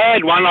 like a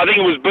bad one. I think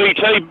it was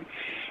BT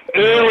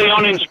early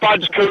on in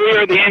Spud's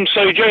career at the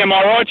MCG. Am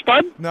I right,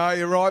 Spud? No,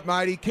 you're right,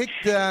 mate. He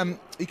kicked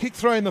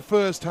 3 in the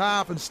first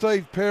half, and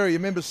Steve Perry, you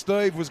remember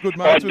Steve was good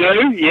mates with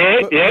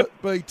yeah.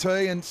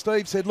 BT, and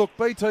Steve said, look,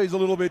 BT's a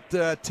little bit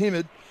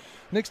timid.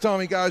 Next time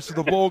he goes to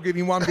the ball, give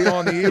him one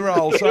behind the ear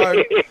roll.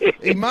 So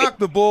he marked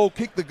the ball,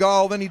 kicked the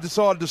goal, then he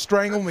decided to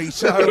strangle me.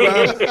 So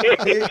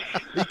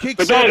he kicked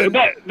But something.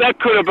 that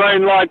could have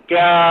been like,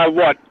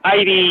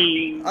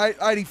 80...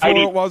 84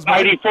 it was,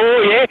 mate. 84,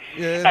 yeah.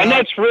 Yeah, and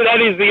that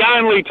is the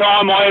only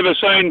time I ever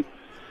seen,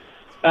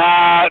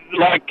 a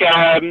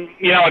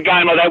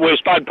game like that where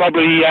Spud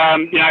probably,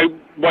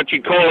 what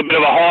you'd call a bit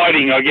of a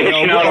hiding, I guess,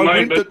 Yeah, you know what I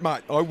mean? Wimped it,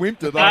 mate. I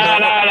wimped it.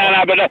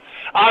 No, but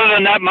other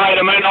than that, mate,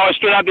 I mean, I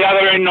stood up the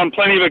other end on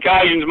plenty of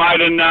occasions,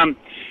 mate, and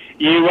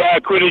you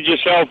acquitted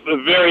yourself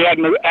very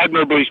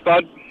admirably,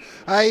 Spud.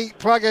 Hey,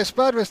 Plugger,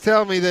 Spud was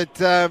telling me that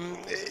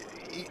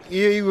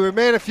you were a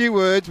man of few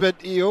words,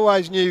 but you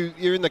always knew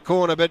you're in the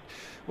corner. But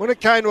when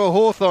it came to a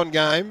Hawthorn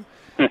game,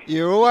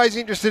 you were always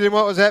interested in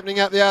what was happening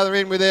up the other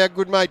end with our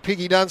good mate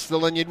Piggy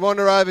Dunstall, and you'd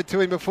wander over to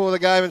him before the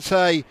game and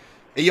say,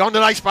 "Are you on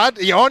today, Spud?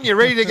 Are you on? You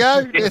ready to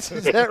go?" Is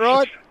that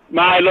right?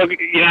 Mate, look,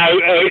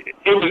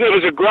 it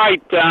was a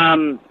great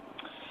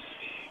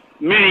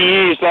many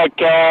years,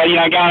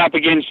 going up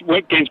against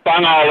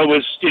Bunghole. It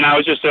was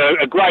just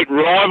a great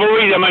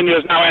rivalry. I mean, there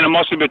was no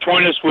animosity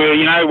between us.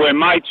 We're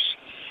mates.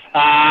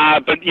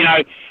 But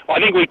I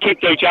think we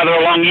kicked each other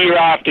along year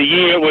after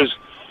year. It was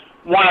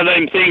one of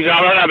them things. And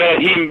I don't know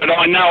about him, but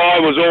I know I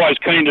was always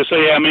keen to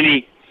see how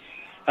many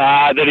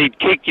that he'd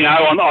kicked,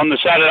 on the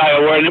Saturday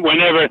or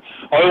whenever.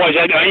 I always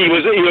had. He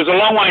was a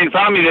long way in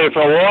front of me there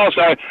for a while,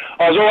 so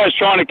I was always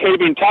trying to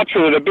keep in touch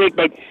with it a bit.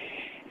 But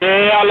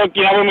yeah, look,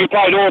 when we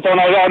played Hawthorn,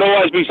 I'd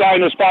always be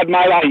saying to Spud,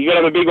 mate, hey, you got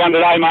to have a big one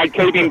today, mate.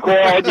 Keep him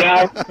quiet,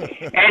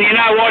 And you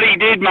know what he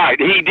did, mate?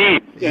 He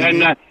did.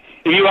 And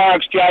if you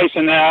ask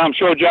Jason, I'm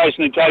sure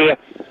Jason would tell you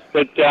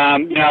that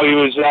he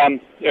was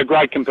a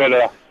great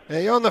competitor. Now,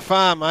 you're on the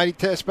farm,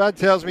 mate. Spud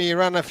tells me you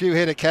run a few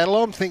head of cattle.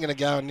 I'm thinking of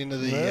going into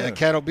the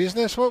cattle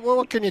business.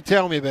 What can you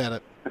tell me about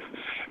it?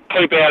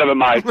 Keep out of it,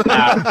 mate.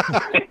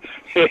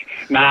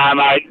 Nah,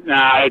 mate.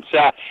 Nah, it's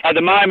at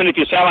the moment, if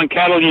you're selling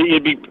cattle,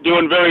 you'd be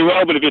doing very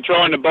well. But if you're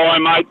trying to buy,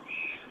 mate,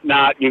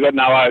 you got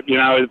no hope.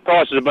 The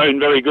prices have been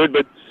very good,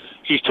 but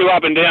she's too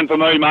up and down for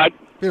me, mate.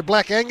 Bit of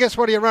Black Angus.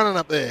 What are you running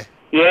up there?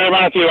 Yeah,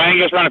 run a few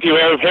Angus, run a few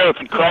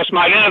Hereford Cross,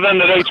 mate. Anything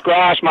that eats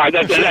grass, mate,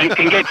 that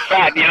can get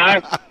fat,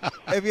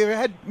 Have you ever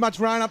had much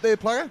rain up there,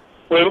 Plugger?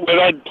 We've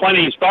had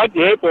plenty, Spud,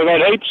 yeah. We've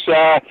had heaps.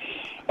 I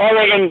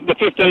reckon the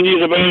 15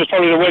 years I've been here is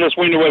probably the wettest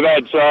winter we've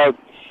had, so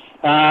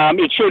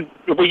it should,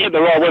 if we get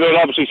the right weather, it'll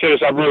obviously set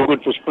us up real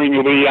good for spring.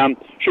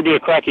 Should be a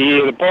cracker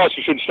year. The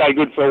prices should stay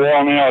good for a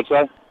while now, I'd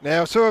say.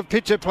 Now, I saw a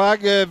picture,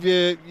 Plug, of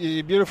your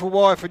beautiful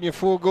wife and your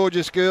 4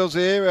 gorgeous girls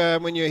there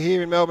when you were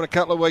here in Melbourne a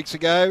couple of weeks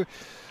ago.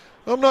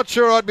 I'm not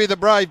sure I'd be the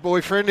brave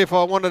boyfriend if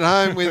I wandered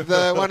home with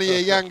one of your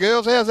young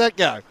girls. How's that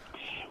go?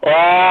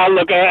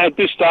 Look, at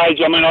this stage,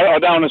 I mean, I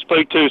don't want to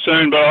speak too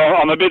soon, but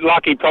I'm a bit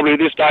lucky probably at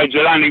this stage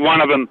that only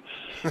one of them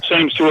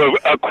seems to have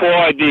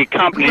acquired the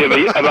company of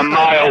a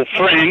male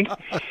friend,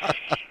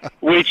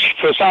 which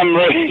for some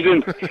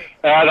reason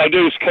they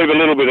do keep a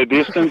little bit of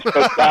distance.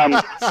 But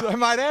so,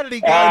 mate, how did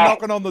he go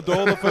knocking on the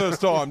door the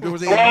first time? I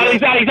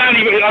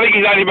think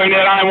he's only been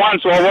there home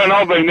once, or when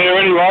I've been there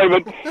anyway.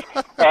 But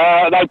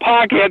they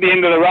park out the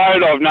end of the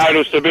road, I've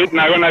noticed a bit. And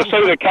when they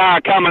see the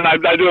car coming,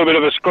 they do a bit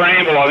of a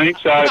scramble, I think.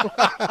 So,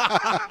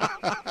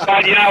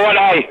 but you know what?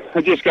 Hey,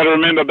 I just got to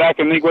remember back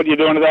and think what you're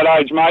doing at that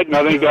age, mate. And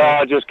I think,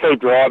 just keep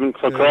driving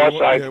for Christ's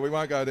sake. Yeah, we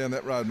won't go down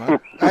that road, mate.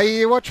 Hey,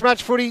 you watch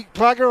much footy,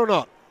 Plugger, or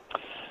not?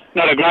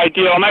 Not a great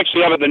deal. I'm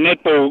actually up at the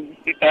netball,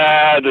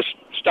 the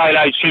state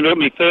age centre.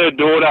 My third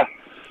daughter,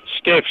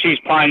 Steph, she's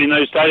playing in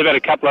these days. I've had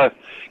a couple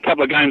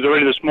of games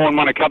already this morning,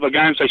 won a couple of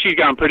games, so she's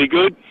going pretty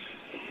good.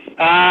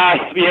 A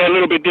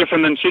little bit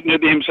different than sitting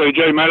at the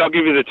MCG, mate. I'll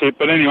give you the tip,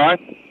 but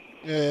anyway.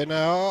 Yeah,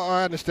 no,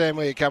 I understand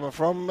where you're coming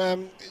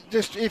from.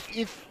 Just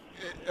if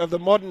of the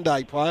modern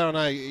day player, I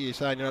know you're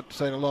saying you're not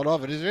seeing a lot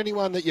of it. Is there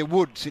anyone that you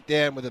would sit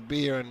down with a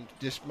beer and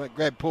just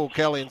grab Paul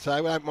Kelly and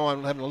say, "We don't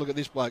mind having a look at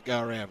this bloke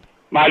go around"?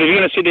 Mate, if you're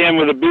going to sit down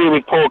with a beer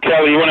with Paul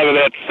Kelly, you want to have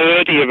about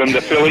 30 of them to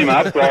fill him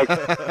up.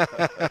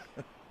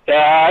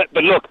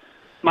 But look,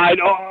 mate,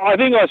 I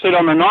think I said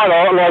on the night,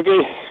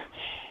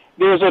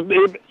 there was a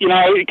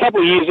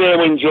couple of years there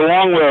when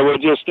Geelong were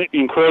just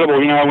incredible.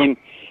 When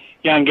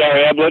young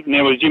Garry Ablett, and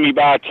there was Jimmy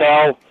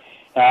Bartell,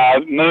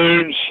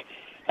 Moons,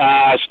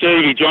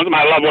 Stevie Johnson.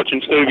 Mate, I love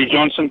watching Stevie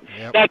Johnson.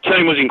 Yep. That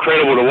team was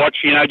incredible to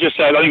watch. I think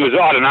it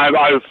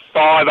was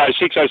 05,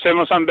 06, 07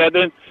 or something about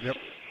then. Yep.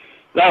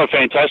 They were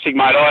fantastic,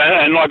 mate.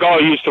 I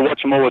used to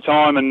watch them all the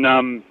time, and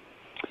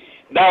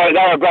they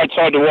were a great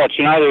side to watch.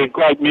 They're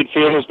great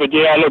midfielders. But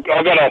yeah, look,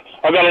 I got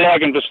to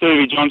like him to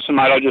Stevie Johnson,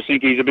 mate. I just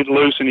think he's a bit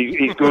loose and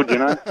he's good,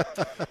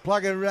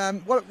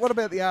 Plugger, what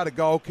about the art of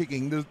goal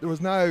kicking? There was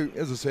no,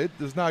 as I said,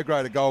 there's no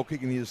greater goal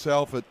kicking than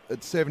yourself at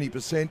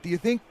 70%. Do you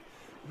think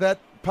that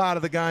part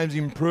of the game's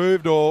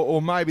improved,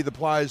 or maybe the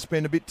players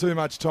spend a bit too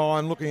much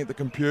time looking at the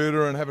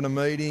computer and having a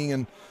meeting,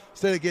 and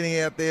instead of getting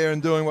out there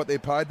and doing what they're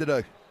paid to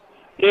do?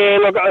 Yeah,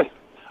 look,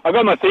 I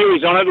got my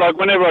theories on it. Like,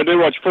 whenever I do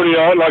watch footy,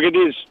 it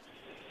is.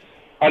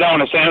 I don't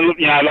want to sound,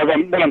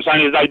 what I'm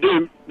saying is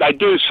they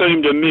do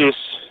seem to miss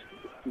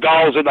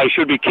goals that they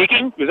should be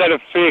kicking. Is that a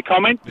fair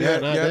comment?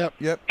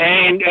 Yep.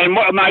 And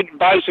what, mate,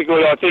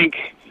 basically, I think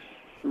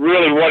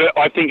really what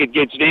I think it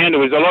gets down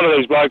to is a lot of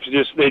these blokes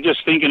they're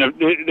just thinking of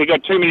they've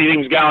got too many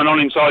things going on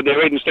inside their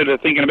head instead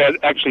of thinking about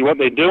actually what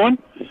they're doing.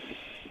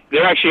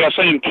 I see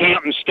them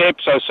counting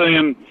steps. I see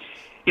them,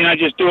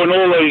 just doing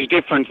all these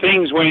different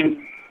things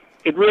when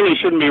it really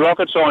shouldn't be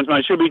rocket science, mate.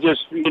 It should be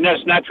just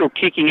natural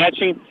kicking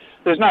action.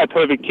 There's no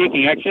perfect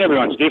kicking action.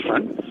 Everyone's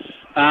different.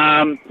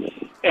 And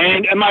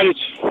mate, it's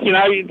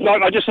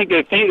I just think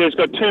there's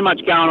got too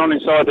much going on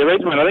inside their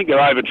heads, mate. I think they're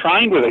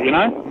overtrained with it,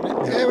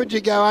 How would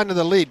you go under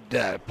the lid,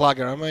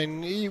 Plugger? I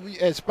mean,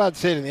 as Spud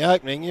said in the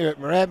opening, you're at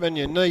Moorabbin,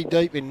 you're knee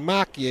deep in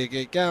muck,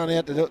 you're going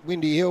out to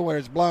Windy Hill where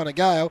it's blowing a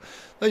gale.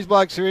 These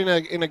blokes are in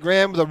a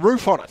ground with a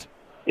roof on it.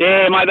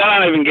 Yeah, mate, they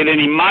don't even get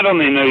any mud on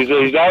their knees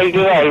these days, do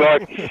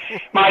they?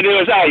 Mate,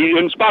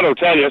 and Spud will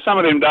tell you, some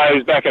of them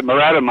days back at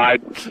Moorabbin,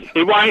 mate,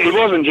 it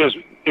wasn't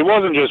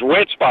just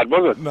wet, Spud,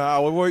 was it?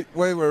 No,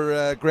 we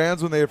were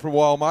groundsmen there for a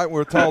while, mate. We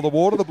were told to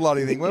water the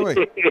bloody thing, weren't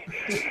we?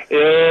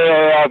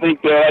 Yeah, I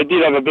think they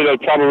did have a bit of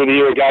trouble with the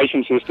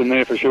irrigation system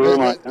there for sure,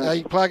 mate.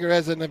 Plugger,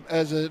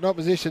 as an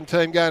opposition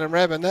team going to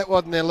Moorabbin,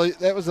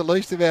 that was the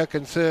least of our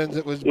concerns.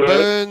 It was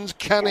Burns,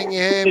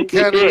 Cunningham,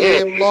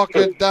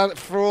 Lockett,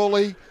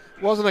 Frawley.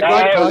 Wasn't a great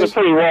place. It was a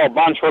pretty wild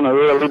bunch, wasn't it,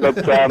 really? But,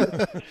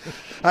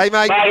 hey,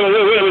 mate.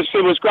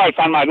 It was great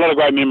fun, mate. A lot of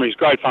great memories.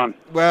 Great fun.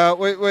 Well,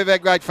 we've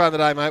had great fun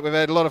today, mate. We've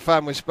had a lot of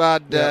fun with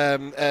Spud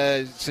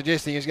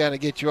suggesting he's going to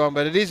get you on.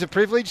 But it is a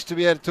privilege to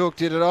be able to talk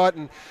to you tonight.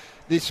 And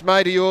this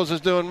mate of yours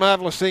is doing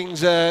marvellous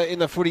things in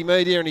the footy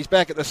media, and he's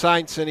back at the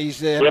Saints, and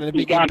he's having a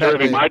big impact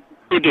there. Mate.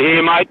 Good to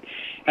hear, mate.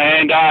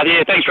 And,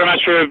 thanks very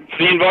much for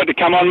the invite to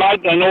come on,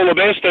 mate, and all the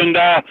best, and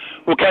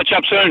we'll catch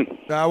up soon.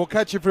 We'll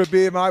catch you for a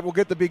beer, mate. We'll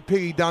get the big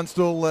piggy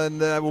Dunstall,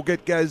 and we'll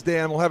get Gaz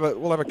down. We'll have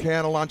a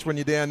can of lunch when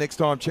you're down next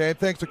time, champ.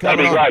 Thanks for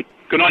coming on. That'd be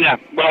great. Good on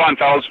you. Well done,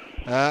 fellas.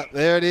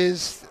 There it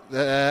is.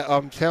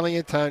 I'm telling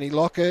you, Tony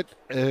Lockett,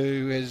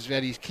 who has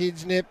had his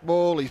kids'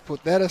 netball, he's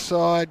put that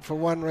aside for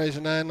one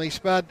reason only.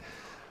 Spud,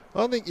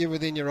 I think you're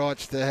within your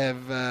rights to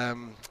have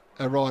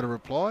a right of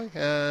reply.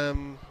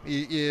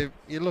 You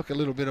look a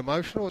little bit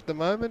emotional at the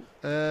moment.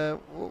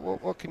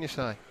 What can you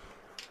say?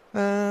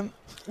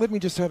 Let me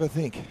just have a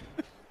think.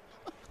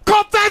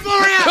 Cop that,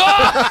 Maria!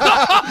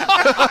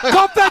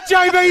 Cop that,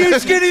 JB, you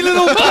skinny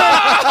little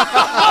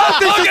bitch!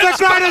 This is the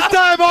greatest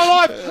day of my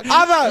life,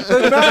 other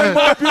than marrying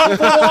my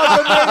beautiful wife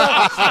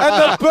Amanda and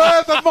the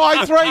birth of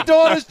my three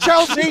daughters,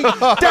 Chelsea,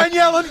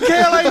 Danielle and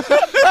Kelly.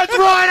 It's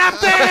right up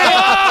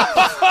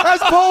there!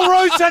 As Paul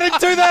Roos said in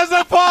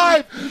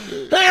 2005.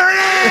 Here it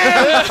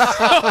is!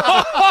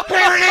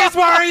 Here it is,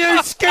 Warren,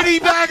 you skinny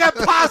bag of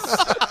pus!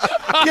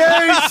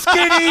 You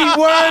skinny,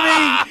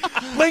 wormy,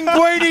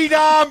 linguini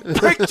arm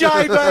prick,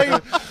 JB!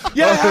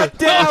 You had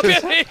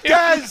doubts,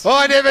 Gaz!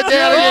 I never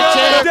doubted you,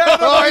 champ!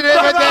 I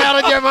never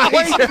doubted you, mate!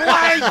 We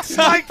played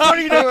snake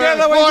footy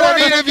together! What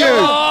an interview!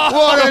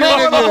 What an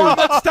interview!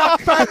 That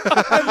stuck back,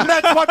 and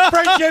that's what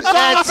friendship's all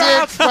about!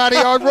 That's it, buddy.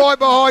 I'm right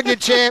behind you,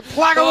 champ.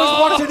 Plugger was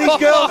watching his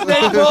girls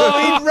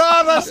netball. He'd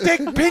rather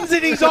stick pins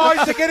in his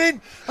eyes to get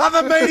in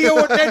other media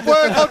or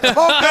network or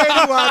talk to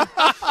anyone.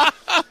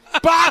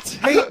 But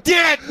he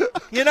did it.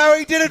 You know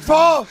he did it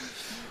for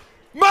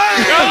me!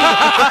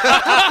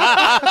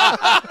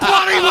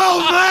 Bloody well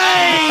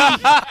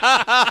me!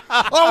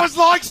 I was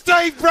like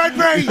Steve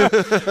Bradbury.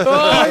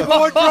 People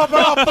would drop it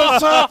off the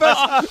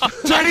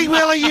surface. Teddy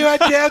Wheeler, you had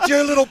doubts,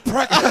 you little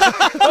prick.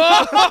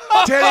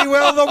 Teddy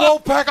Wheeler, the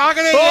Wolfpack. I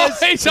can hear you.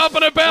 He's up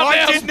and about now.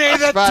 I didn't hear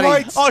the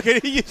tweets. I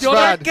can hear you.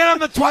 Get on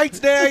the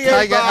tweets now,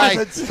 you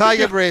bastards.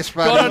 Take a rest,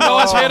 mate. Got a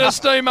nice head of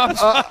steam up.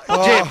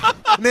 Jim,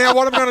 now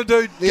what I'm going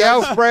to do, the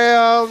Alf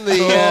Brown, the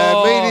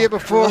media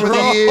performer of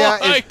the year,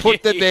 is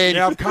put to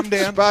bed. Now I've come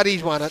down.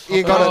 Spuddy's won it.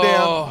 You got it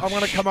down. I'm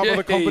going to come up with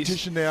a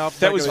competition now.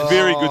 That was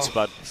very good,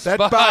 Spud.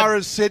 That bar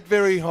is set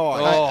very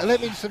high.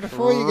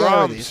 Before you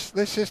go with this,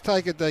 let's just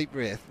take a deep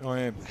breath. I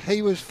am.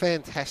 He was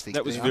fantastic.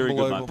 That was very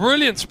good, mate.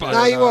 Brilliant, Spud.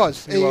 No, he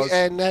was. He was.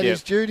 And that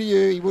is due to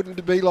you. He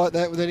wouldn't be like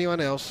that with anyone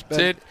else.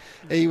 But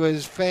he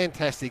was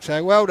fantastic.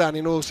 So well done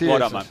in all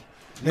seriousness. Well done,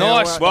 mate.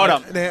 Nice. Well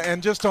done. Now,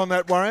 and just on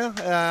that, Warrior,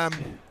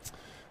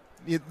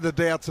 the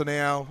doubts are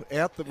now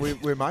out that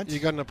we're mates. You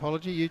got an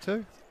apology, you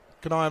two?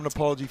 Can I have an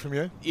apology from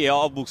you? Yeah,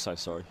 I will say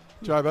sorry.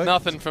 JB?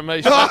 Nothing from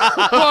me.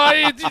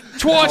 Well,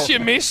 twice you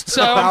missed,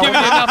 so I'm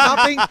giving you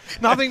nothing.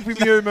 Nothing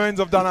from you means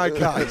I've done okay.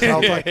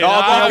 So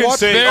I'll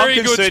take Very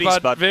good,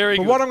 Spud. Very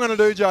good. But what I'm going to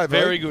do, JB.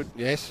 Very good.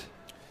 Yes.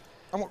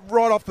 I'm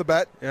right off the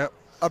bat. Yep.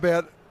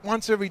 About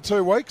once every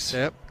 2 weeks.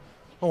 Yep.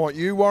 I want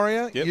you,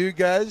 Warrior. Yep. You,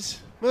 Gaz.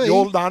 Me?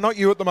 No, not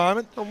you at the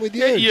moment. I'm with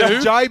you. Yeah, you.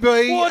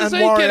 JB What does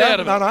and he Warrior. get out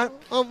of it?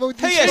 No. I'm with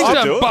He you. has done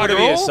to do it, bugger whatever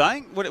you're all.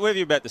 saying. Whatever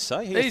you're about to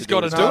say. He's got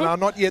to do No, it. no,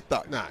 not yet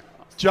though. No.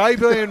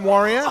 JB and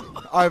Warrior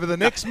over the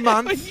next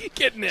month. What are you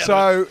getting out of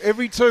So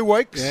every 2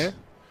 weeks, Yeah.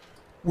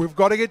 we've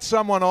got to get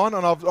someone on,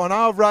 and I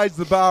know I've raised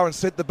the bar and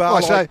set the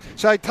bar. So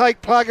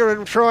take Plugger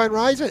and try and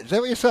raise it. Is that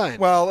what you're saying?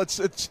 Well,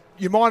 it's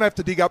you might have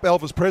to dig up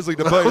Elvis Presley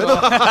to beat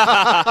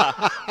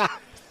it.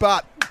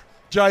 But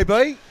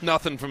JB.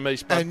 Nothing from me,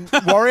 Spud. And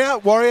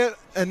Warrior,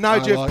 and no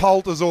Jeff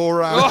Poulters or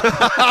we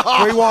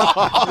want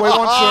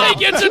some. He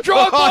gets a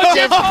drive by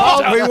Jeff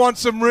Poulter. We want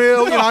some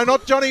real,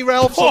 not Johnny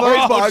Ralphs or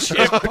these blokes.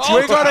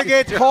 We've got to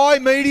get high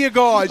media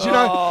guys.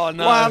 No.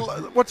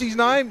 Well, what's his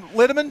name?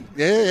 Letterman.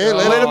 Yeah,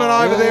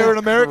 Letterman over there in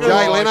America.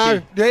 Jay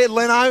Leno. Yeah,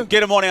 Leno.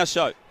 Get him on our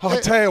show. I'll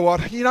tell you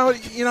what.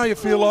 You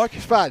feel like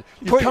Spud.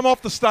 You've come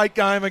off the state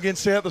game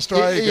against South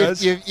Australia,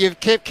 guys. You've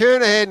kept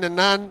Kernahan and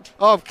none.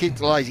 I've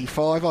kicked lazy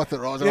 5. I thought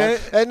I was right.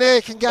 And there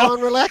you can go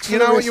and relax. You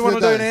know what you want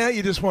to do now?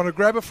 You just want to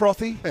grab a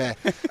frothy. Yeah.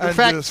 And In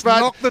fact, just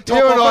Spud, knock the top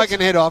you and off I it.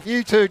 can head off.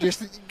 You two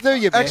just do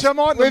your best.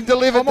 Actually, We've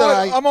delivered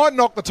today. I might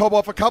knock the top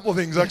off a couple of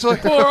things, actually.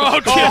 Poor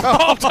old Jeff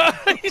Poulter.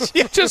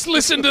 You just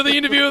listened to the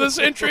interview of the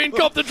century and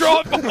copped the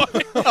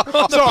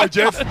drive-by. Sorry,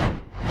 Jeff.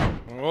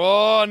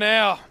 Oh,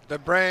 now. The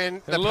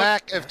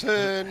pack have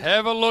turned.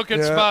 Have a look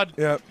at Spud.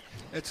 Yeah.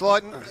 It's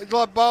like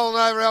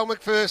bowling over Al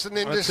McPherson,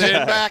 then just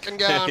sitting back and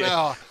going,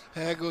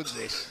 how good's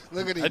this?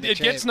 Look at him. It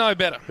gets no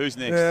better. Who's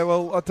next? Yeah,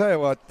 well, I'll tell you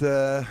what,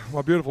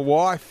 my beautiful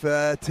wife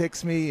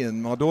texts me,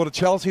 and my daughter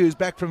Chelsea, who's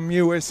back from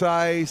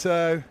USA.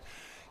 So,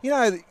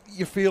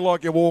 you feel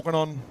like you're walking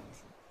on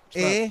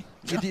air.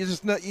 You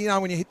just when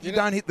you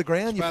don't hit the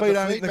ground, your feet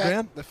don't hit the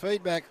ground. The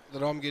feedback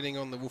that I'm getting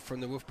from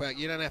the Wolfpack,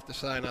 you don't have to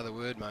say another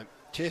word, mate.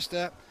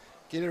 Chester,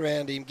 get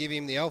around him, give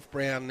him the Alf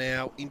Brown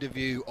now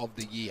interview of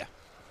the year.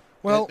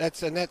 Well,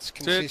 that's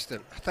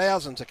consistent.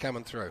 Thousands are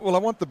coming through. Well, I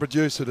want the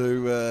producer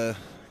to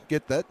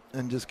get that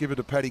and just give it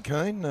to Paddy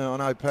Keane. I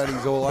know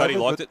Paddy's all Paddy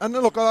over liked it. And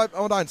look, I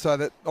don't say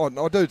that.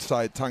 I do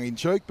say it tongue in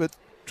cheek, but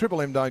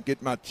Triple M don't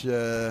get much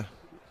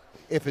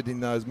effort in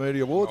those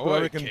media awards. But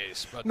I reckon.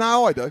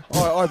 No, I do.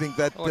 I think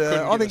that.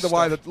 I think the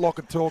way that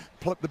Lockett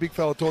the big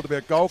fella talked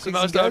about goal kicks.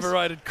 It's the most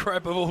overrated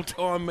crap of all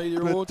time, media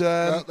awards.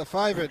 The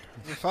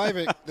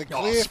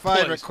clear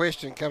favourite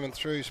question coming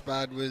through,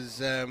 Spud,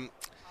 was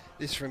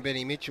this from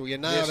Benny Mitchell. You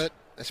nailed it,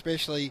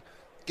 especially.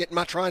 Get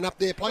much rain up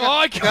there.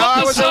 I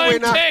got the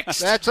same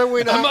text. That's a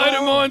winner. A mate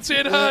of mine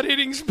said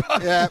hard-hitting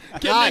Spud. Yeah.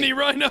 Getting any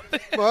rain up there.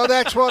 Well,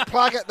 that's what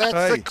plug it. That's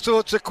the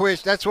sorts of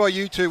questions. That's why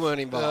you two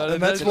weren't involved.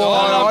 And that's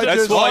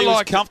why he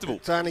was comfortable.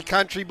 It's only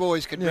country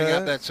boys can bring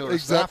up that sort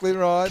of stuff. Exactly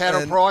right.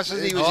 Cattle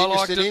prices he was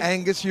interested in.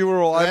 Angus, you were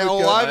all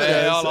over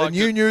it. And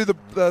you knew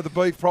the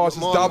beef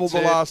prices doubled the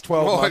last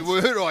 12 months. My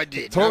word, I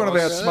did. Talking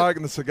about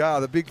smoking the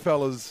cigar, the big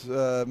fellas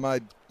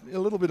made a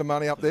little bit of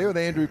money up there with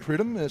Andrew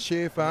Pridham,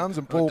 Share Farms,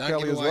 and Paul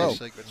Kelly as well.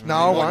 No,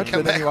 I won't.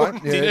 But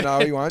anyway, no,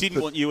 he won't.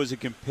 Didn't want you as a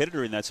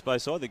competitor in that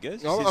space either,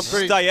 guys. No,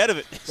 Stay out of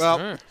it.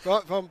 Well,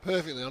 if I'm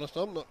perfectly honest,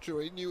 I'm not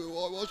sure he knew who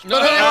I was.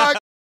 No,